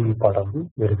will be part of the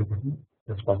verification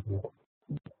responsibility.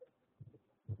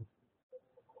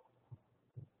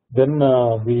 Then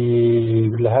we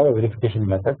will have a verification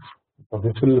method. So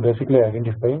this will basically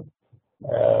identify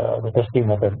the testing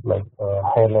methods like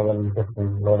high level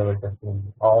testing, low level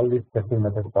testing. All these testing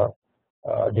methods are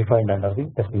defined under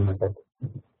the testing method.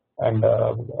 And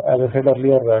as I said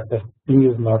earlier, testing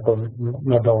is not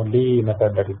the only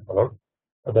method that is followed.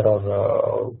 There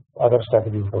are other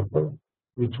strategies also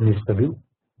which needs to be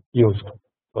used.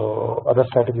 So other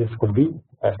strategies could be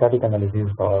a static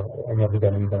analysis or any of the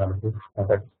dynamic analysis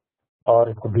methods, or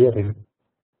it could be a review.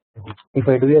 If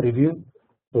I do a review,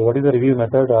 so what is the review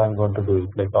method I am going to do?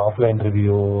 Like offline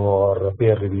review or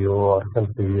peer review or self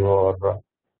review or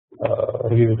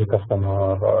review with the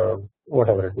customer or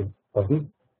whatever it is for the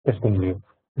testing review.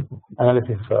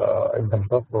 Analysis in terms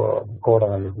of code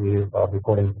analysis or the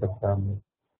code inspection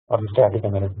or the static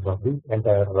analysis of the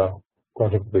entire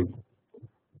project build.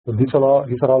 So these are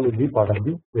all will be part of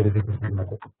the verification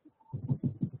method.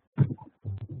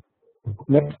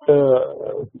 Next,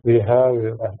 we have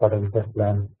as part of the test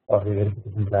plan or the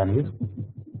verification plan is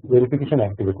verification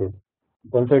activities.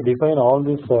 Once I define all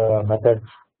these methods,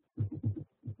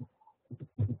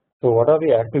 so what are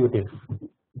the activities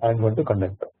I am going to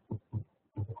conduct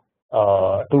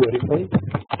to verify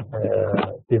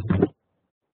this?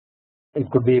 It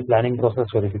could be planning process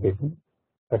verification.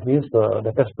 That means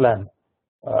the test plan.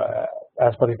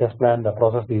 As per the test plan, the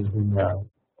process is being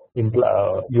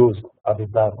used, or the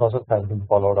process has been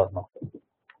followed or not.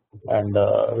 And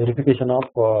verification of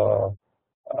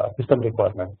system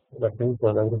requirements. That means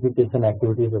the verification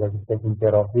activities that is taking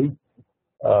care of the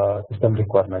system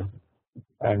requirements.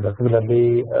 And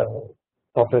similarly,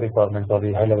 software requirements or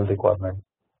the high level requirements,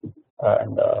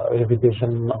 and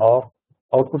verification of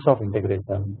outputs of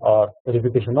integration or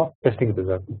verification of testing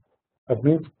results. That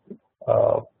means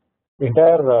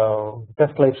entire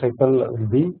test life cycle will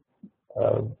be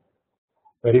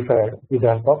verified with the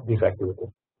help of these activities.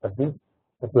 That means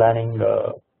the planning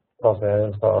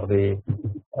process or the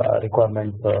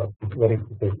requirement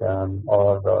verification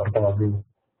or some of the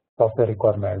software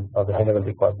requirements or the high level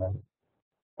requirements,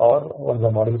 or when the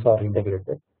modules are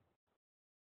integrated,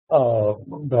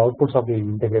 the outputs of the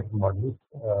integrated modules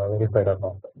verified or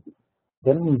not.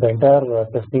 Then the entire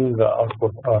testing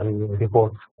output or the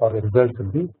reports or the results will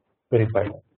be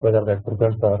verified, whether that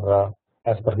results are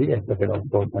as per the expected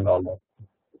output and all that.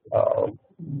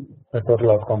 The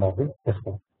total outcome of the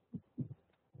testing.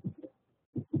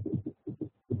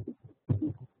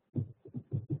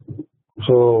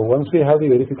 So once we have the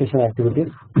verification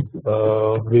activities,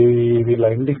 we will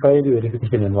identify the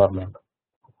verification environment.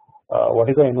 What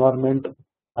is the environment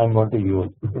I am going to use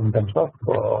in terms of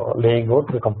laying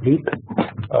out the complete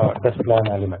test plan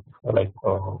elements like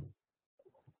low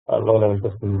level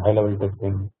testing, high level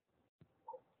testing.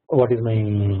 What is my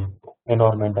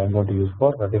environment I am going to use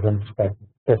for the different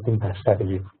testing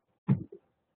strategies.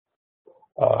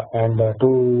 And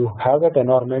to have that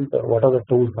environment, what are the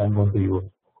tools I am going to use?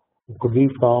 It could be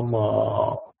from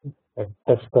a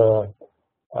test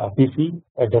PC,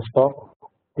 a desktop,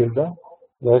 till the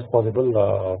lowest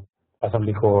possible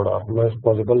assembly code or lowest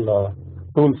possible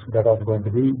tools that are going to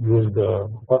be used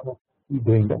for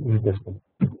doing the unit testing.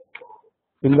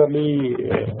 Similarly,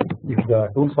 if the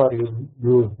tools are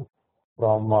used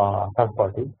from third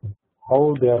party,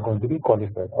 how they are going to be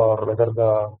qualified, or whether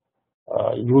the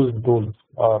used tools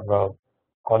are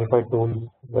qualified tools,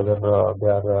 whether they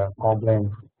are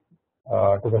compliant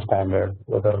to the standard,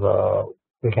 whether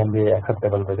they can be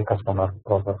acceptable by the customer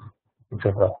process,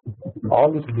 etc.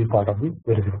 All this will be part of the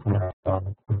verification.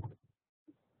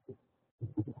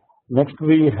 Next,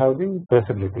 we have the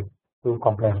traceability to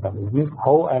compliance. It means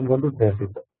how I am going to trace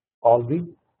it. All the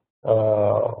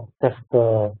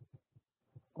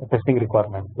testing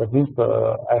requirements. That means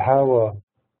I have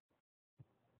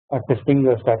a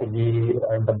testing strategy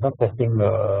in terms of testing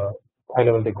high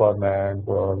level requirements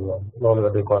or low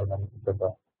level requirements, etc.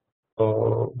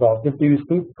 So the objective is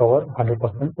to cover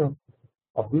 100%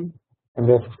 of the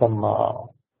entire system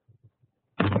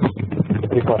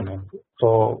requirements.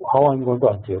 So how I am going to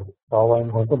achieve, how I am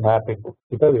going to map it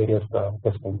with the various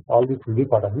testing. All this will be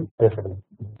part of the traceability.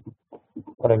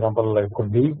 For example, it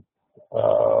could be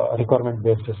requirement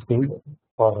based testing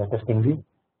for testing the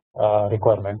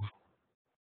requirements.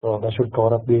 So that should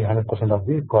cover up the 100% of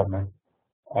the requirement.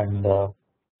 And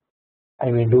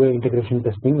I may do an integration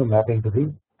testing mapping to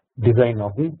the design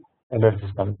of the embedded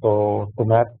system. So to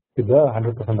map to the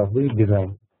 100% of the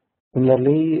design.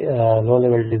 Similarly,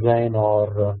 low-level design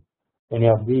or any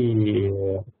of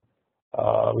the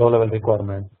low-level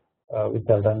requirements which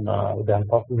are done with the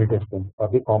help of unit testing or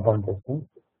the component testing,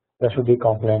 that should be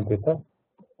compliant with the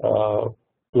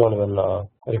low-level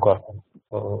requirements.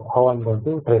 So how I'm going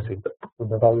to trace it? So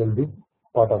that all will be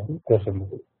part of the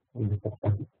traceability in this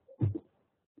section.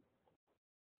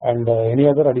 And any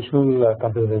other additional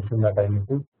consideration that I need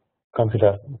to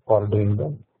consider for doing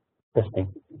the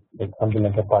testing, like something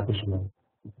like a partitioning.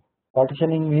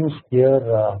 Partitioning means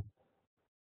here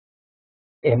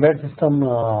embedded system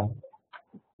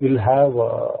will have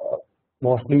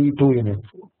mostly two units,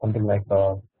 something like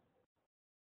a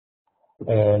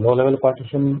low-level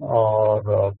partition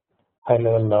or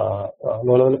high-level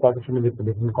low-level partition with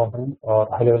different components or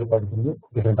high-level partition with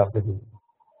different applications.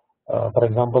 For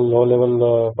example,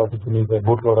 low-level partition is a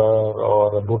bootloader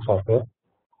or a boot software.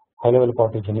 High-level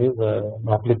partition is an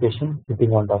application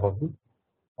sitting on top of the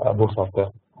boot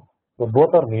software. So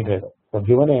both are needed. So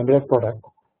given an embedded product,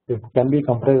 it can be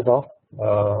comprised of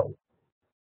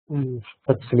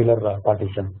such similar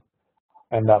partitions.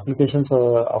 And applications,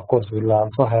 of course, will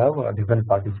also have different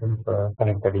partitions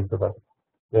connected each other,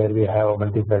 where we have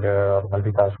multi-threaded or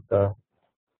multitask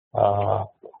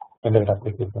embedded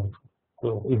applications.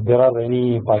 So if there are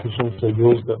any partitions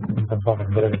used in terms of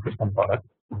embedded system product,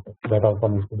 that also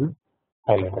needs to be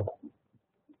highlighted.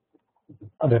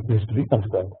 That needs to be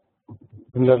considered.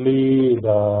 Similarly,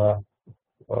 the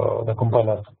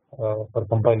compilers for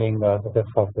compiling the test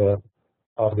software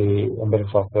or the embedded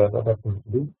software, that needs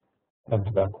to be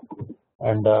considered.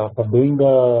 And for doing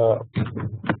the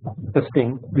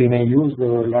testing, we may use a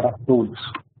lot of tools,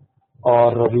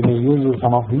 or we may use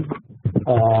some of the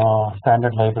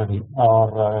standard library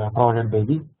or provided by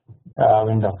the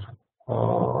vendors.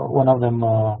 One of them,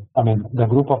 I mean, the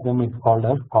group of them is called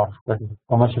as COTS, that is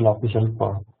commercial official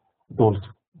tools.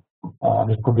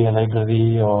 This could be a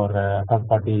library or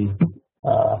third-party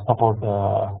support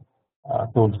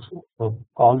tools. So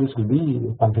all this will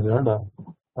be considered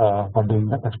for doing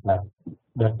the test plan.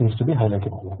 That needs to be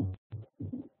highlighted here.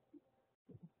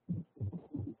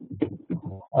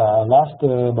 Last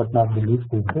but not the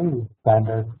least is the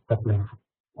standard templates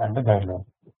and the guidelines.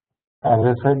 As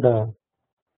I said,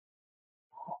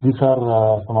 these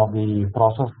are some of the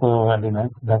process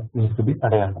elements that needs to be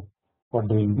adhered for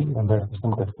doing the embedded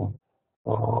system testing.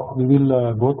 So we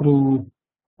will go through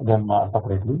them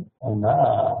separately in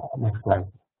the next slide.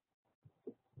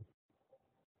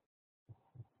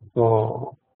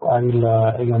 So I will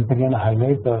once again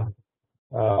highlight the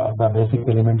basic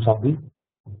elements of the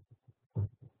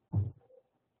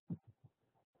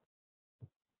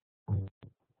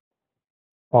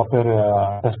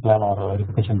software test plan or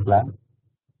verification plan.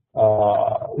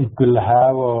 It will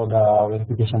have the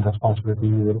verification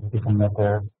responsibility, verification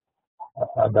method,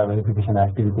 the verification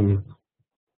activities,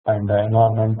 and the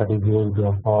environment that is used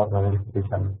for the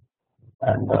verification,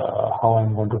 and how I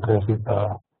am going to trace it,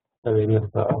 the various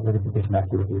verification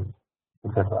activities,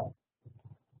 etc.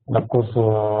 And of course,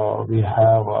 we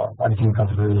have additional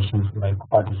considerations like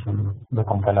partition, the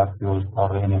compiler used,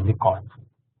 or any of the codes.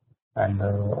 And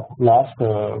last,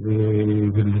 we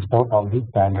will list out all the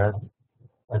standard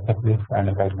checklists and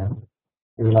guidelines.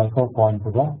 We will also point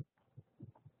to the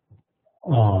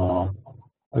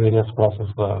various process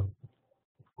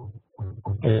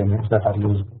elements that are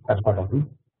used as part of the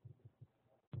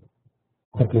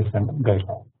checklist and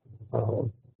guidelines.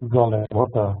 So this is all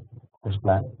about this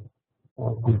plan.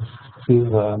 This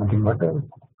is nothing but a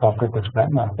software test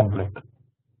plan template.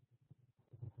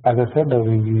 As I said,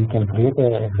 we can create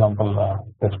an example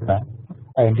test plan,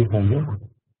 identifying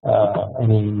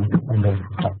any embedded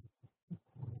system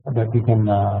that we can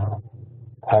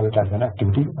have it as an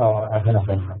activity or as an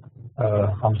assignment,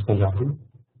 some stage of the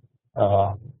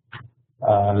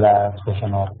lab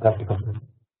session or practical session.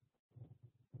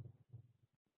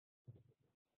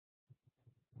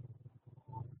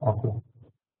 Okay.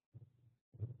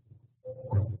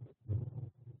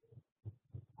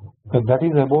 So that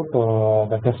is about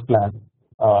the test plan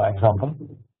example.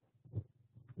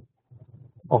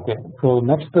 Okay. So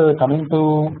next, coming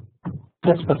to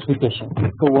test specification.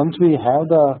 So once we have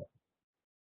the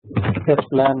test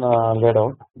plan laid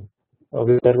out,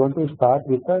 we are going to start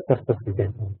with the test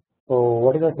specification. So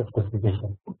what is the test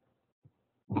specification?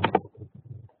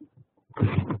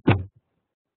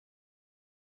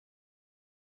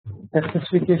 Test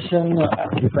specification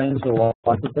defines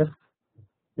what is test.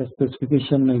 Test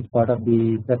specification is part of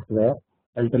the testware.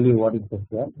 I'll tell you what is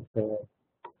testware. So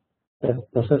test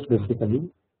process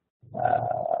basically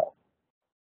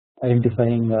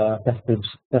identifying test scripts,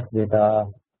 test data,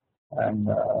 and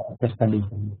test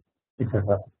conditions,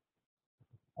 etc.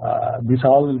 This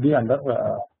all will be under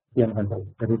PM control,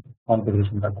 that is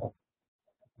configuration control.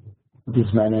 It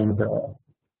is managed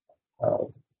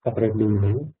separately in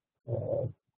the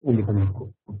independent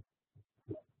code.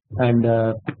 And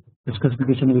the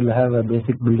specification will have a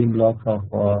basic building blocks of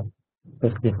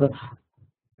test cases.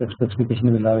 The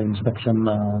specification will have instruction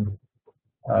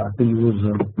to use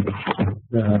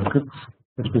the scripts.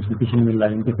 The specification will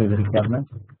identify the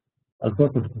requirements. Also,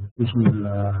 the specification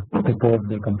will support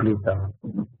the complete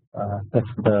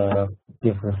test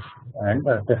cases and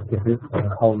test cases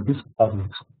how it is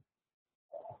published.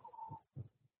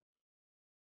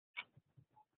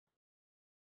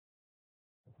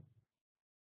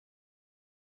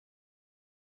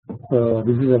 So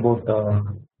this is about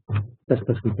test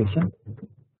specification,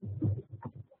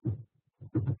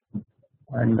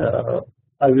 and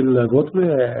I will go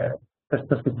through a test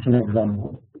specification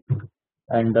example,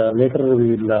 and later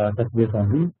we will touch base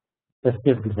on the test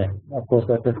case design. Of course,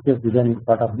 the test case design is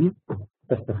part of the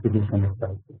test specification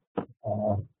itself.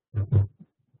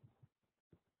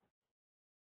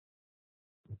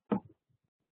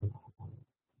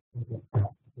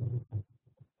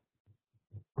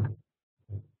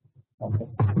 Okay.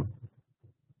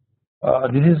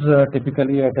 This is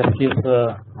typically a test case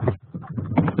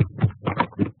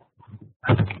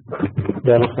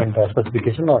development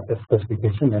specification or test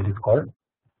specification as it's called.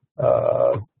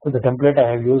 The template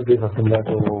I have used is similar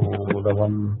to the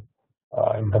one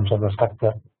in terms of the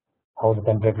structure, how the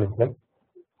template looks like.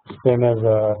 Same as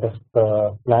test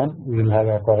plan, we will have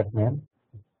a correct name.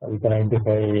 We can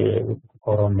identify with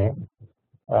our own name.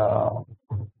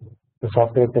 The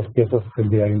software test cases will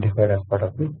be identified as part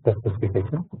of the test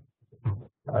specification.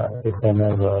 The same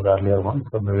as the earlier one,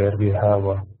 so where we have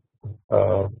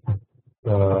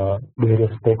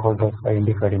various stakeholders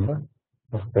identified in the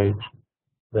first page.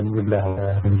 Then we will have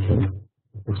a revision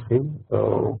history.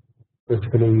 So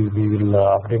basically, we will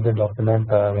update the document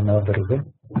whenever there is a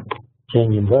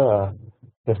change in the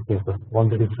test cases.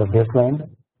 Once it is a baseline,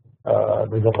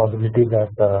 there is a possibility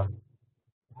that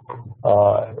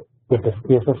the test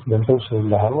cases themselves will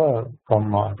have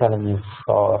some challenges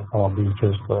or some of the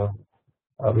issues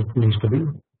which needs to be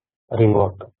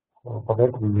reworked. So for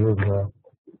that, we use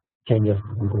changes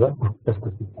into the test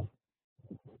specification.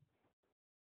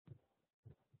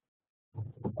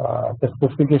 The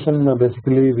specification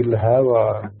basically will have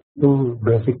two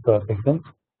basic sections.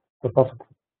 The first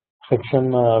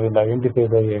section will identify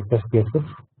the test cases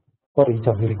for each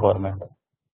of the requirement.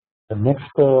 The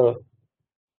next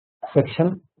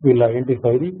section will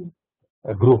identify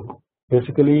the group.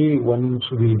 Basically, once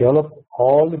we develop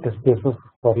all the test cases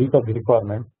for each of the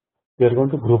requirements, we are going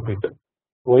to group it.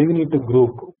 Why we need to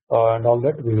group and all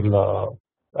that we will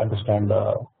understand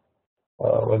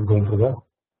when going through the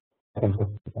second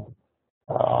section.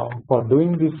 For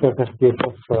doing these test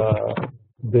cases,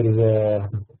 there is a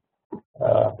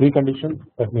precondition.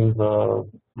 That means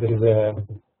there is a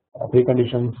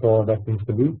preconditions that needs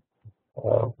to be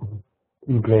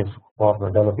in place for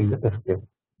developing the test case.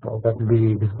 So that will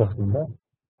be discussed in the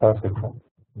third section.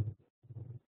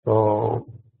 So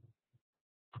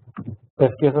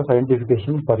test cases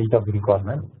identification for each of the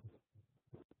requirements.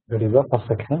 That is the first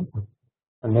section.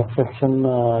 The next section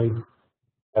is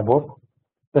about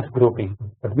test grouping.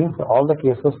 That means all the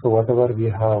cases, so whatever we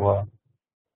have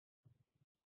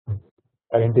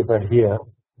identified here,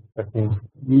 that means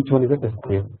each one is a test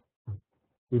case.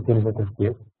 Each one is a test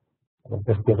case.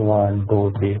 Test case 1,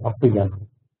 2, 3, up to n.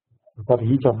 For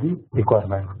each of the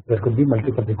requirements, there could be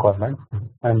multiple requirements,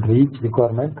 and each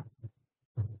requirement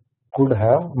could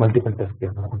have multiple test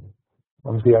cases.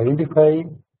 Once we identify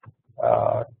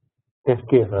test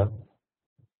cases,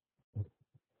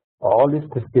 all these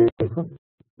test cases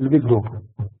will be grouped.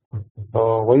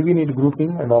 So why we need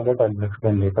grouping and all that I will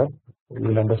explain later. We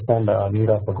will understand the need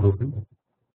of a grouping.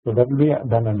 So that will be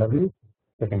done under the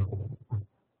second section.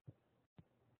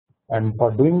 And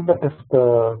for doing the test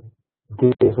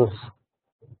cases,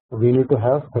 we need to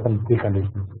have certain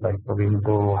preconditions. Like we need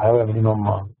to have a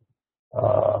minimum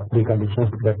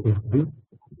preconditions that needs to be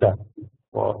done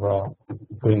for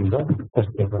doing the test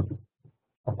cases.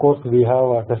 Of course, we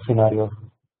have test scenarios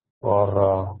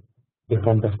for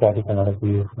different static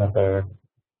analysis methods.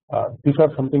 These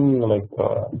are something like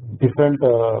different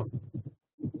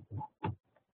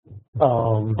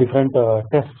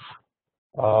tests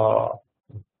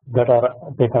that are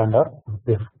taken under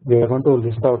this. We are going to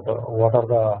list out what are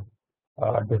the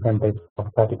different types of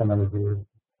static analysis,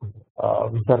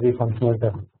 which are the functional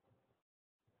tests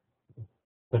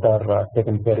that are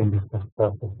taken care in this test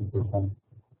specification.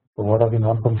 So what are the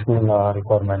non-functional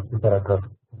requirements which are addressed?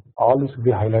 all this will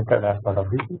be highlighted as part of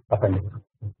the appendix.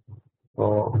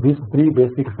 So these three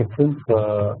basic sections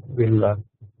will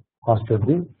constitute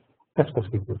the test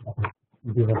specification.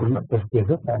 These are the test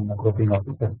cases and grouping of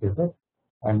the test cases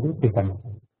and the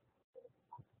preconditions.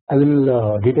 I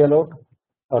will detail out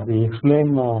or we explain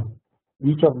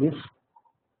each of these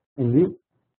in the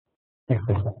next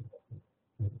session.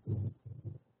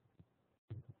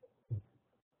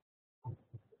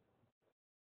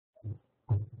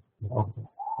 Okay.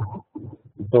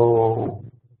 So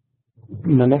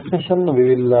in the next session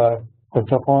we will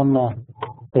touch upon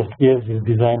test case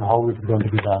design, how it is going to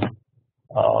be done.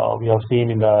 We have seen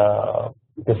in the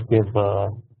test case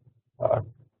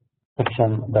section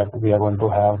that we are going to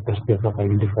have test case of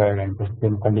identified and test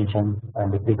case conditions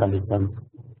and the preconditions.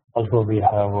 Also we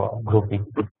have grouping,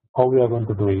 how we are going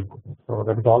to do it. So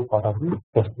that is all part of the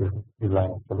test case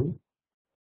design actually.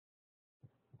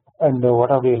 And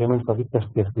what are the elements of the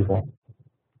test case design.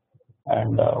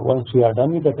 And once we are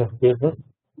done with the test cases,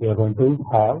 we are going to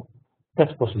have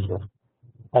test procedures.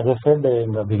 As I said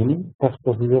in the beginning, test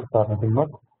procedures are nothing but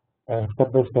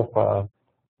step-by-step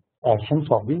actions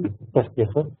of the test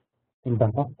cases in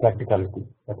terms of practicality.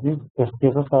 That means test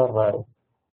cases are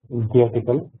in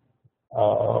theoretical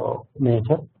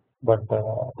nature, but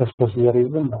test procedure is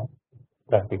in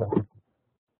practical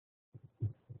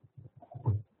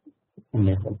in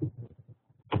nature.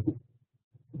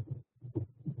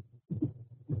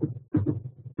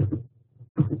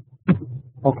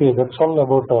 Okay, that's all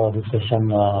about this session.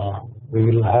 We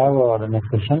will have the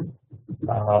next session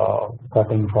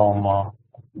starting from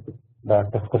the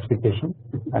test specification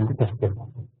and the test case,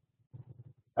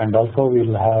 and also we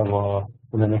will have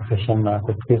in the next session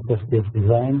test case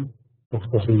design, test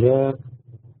procedure,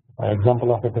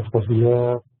 example of a test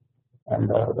procedure, and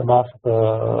the last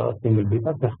thing will be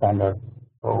the test standards.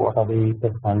 So what are the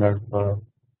test standards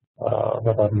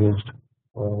that are used?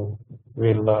 So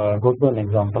we'll go to an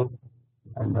example,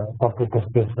 and software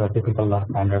test case typical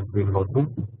standards we will go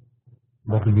through.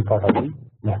 That will be part of the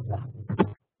next class.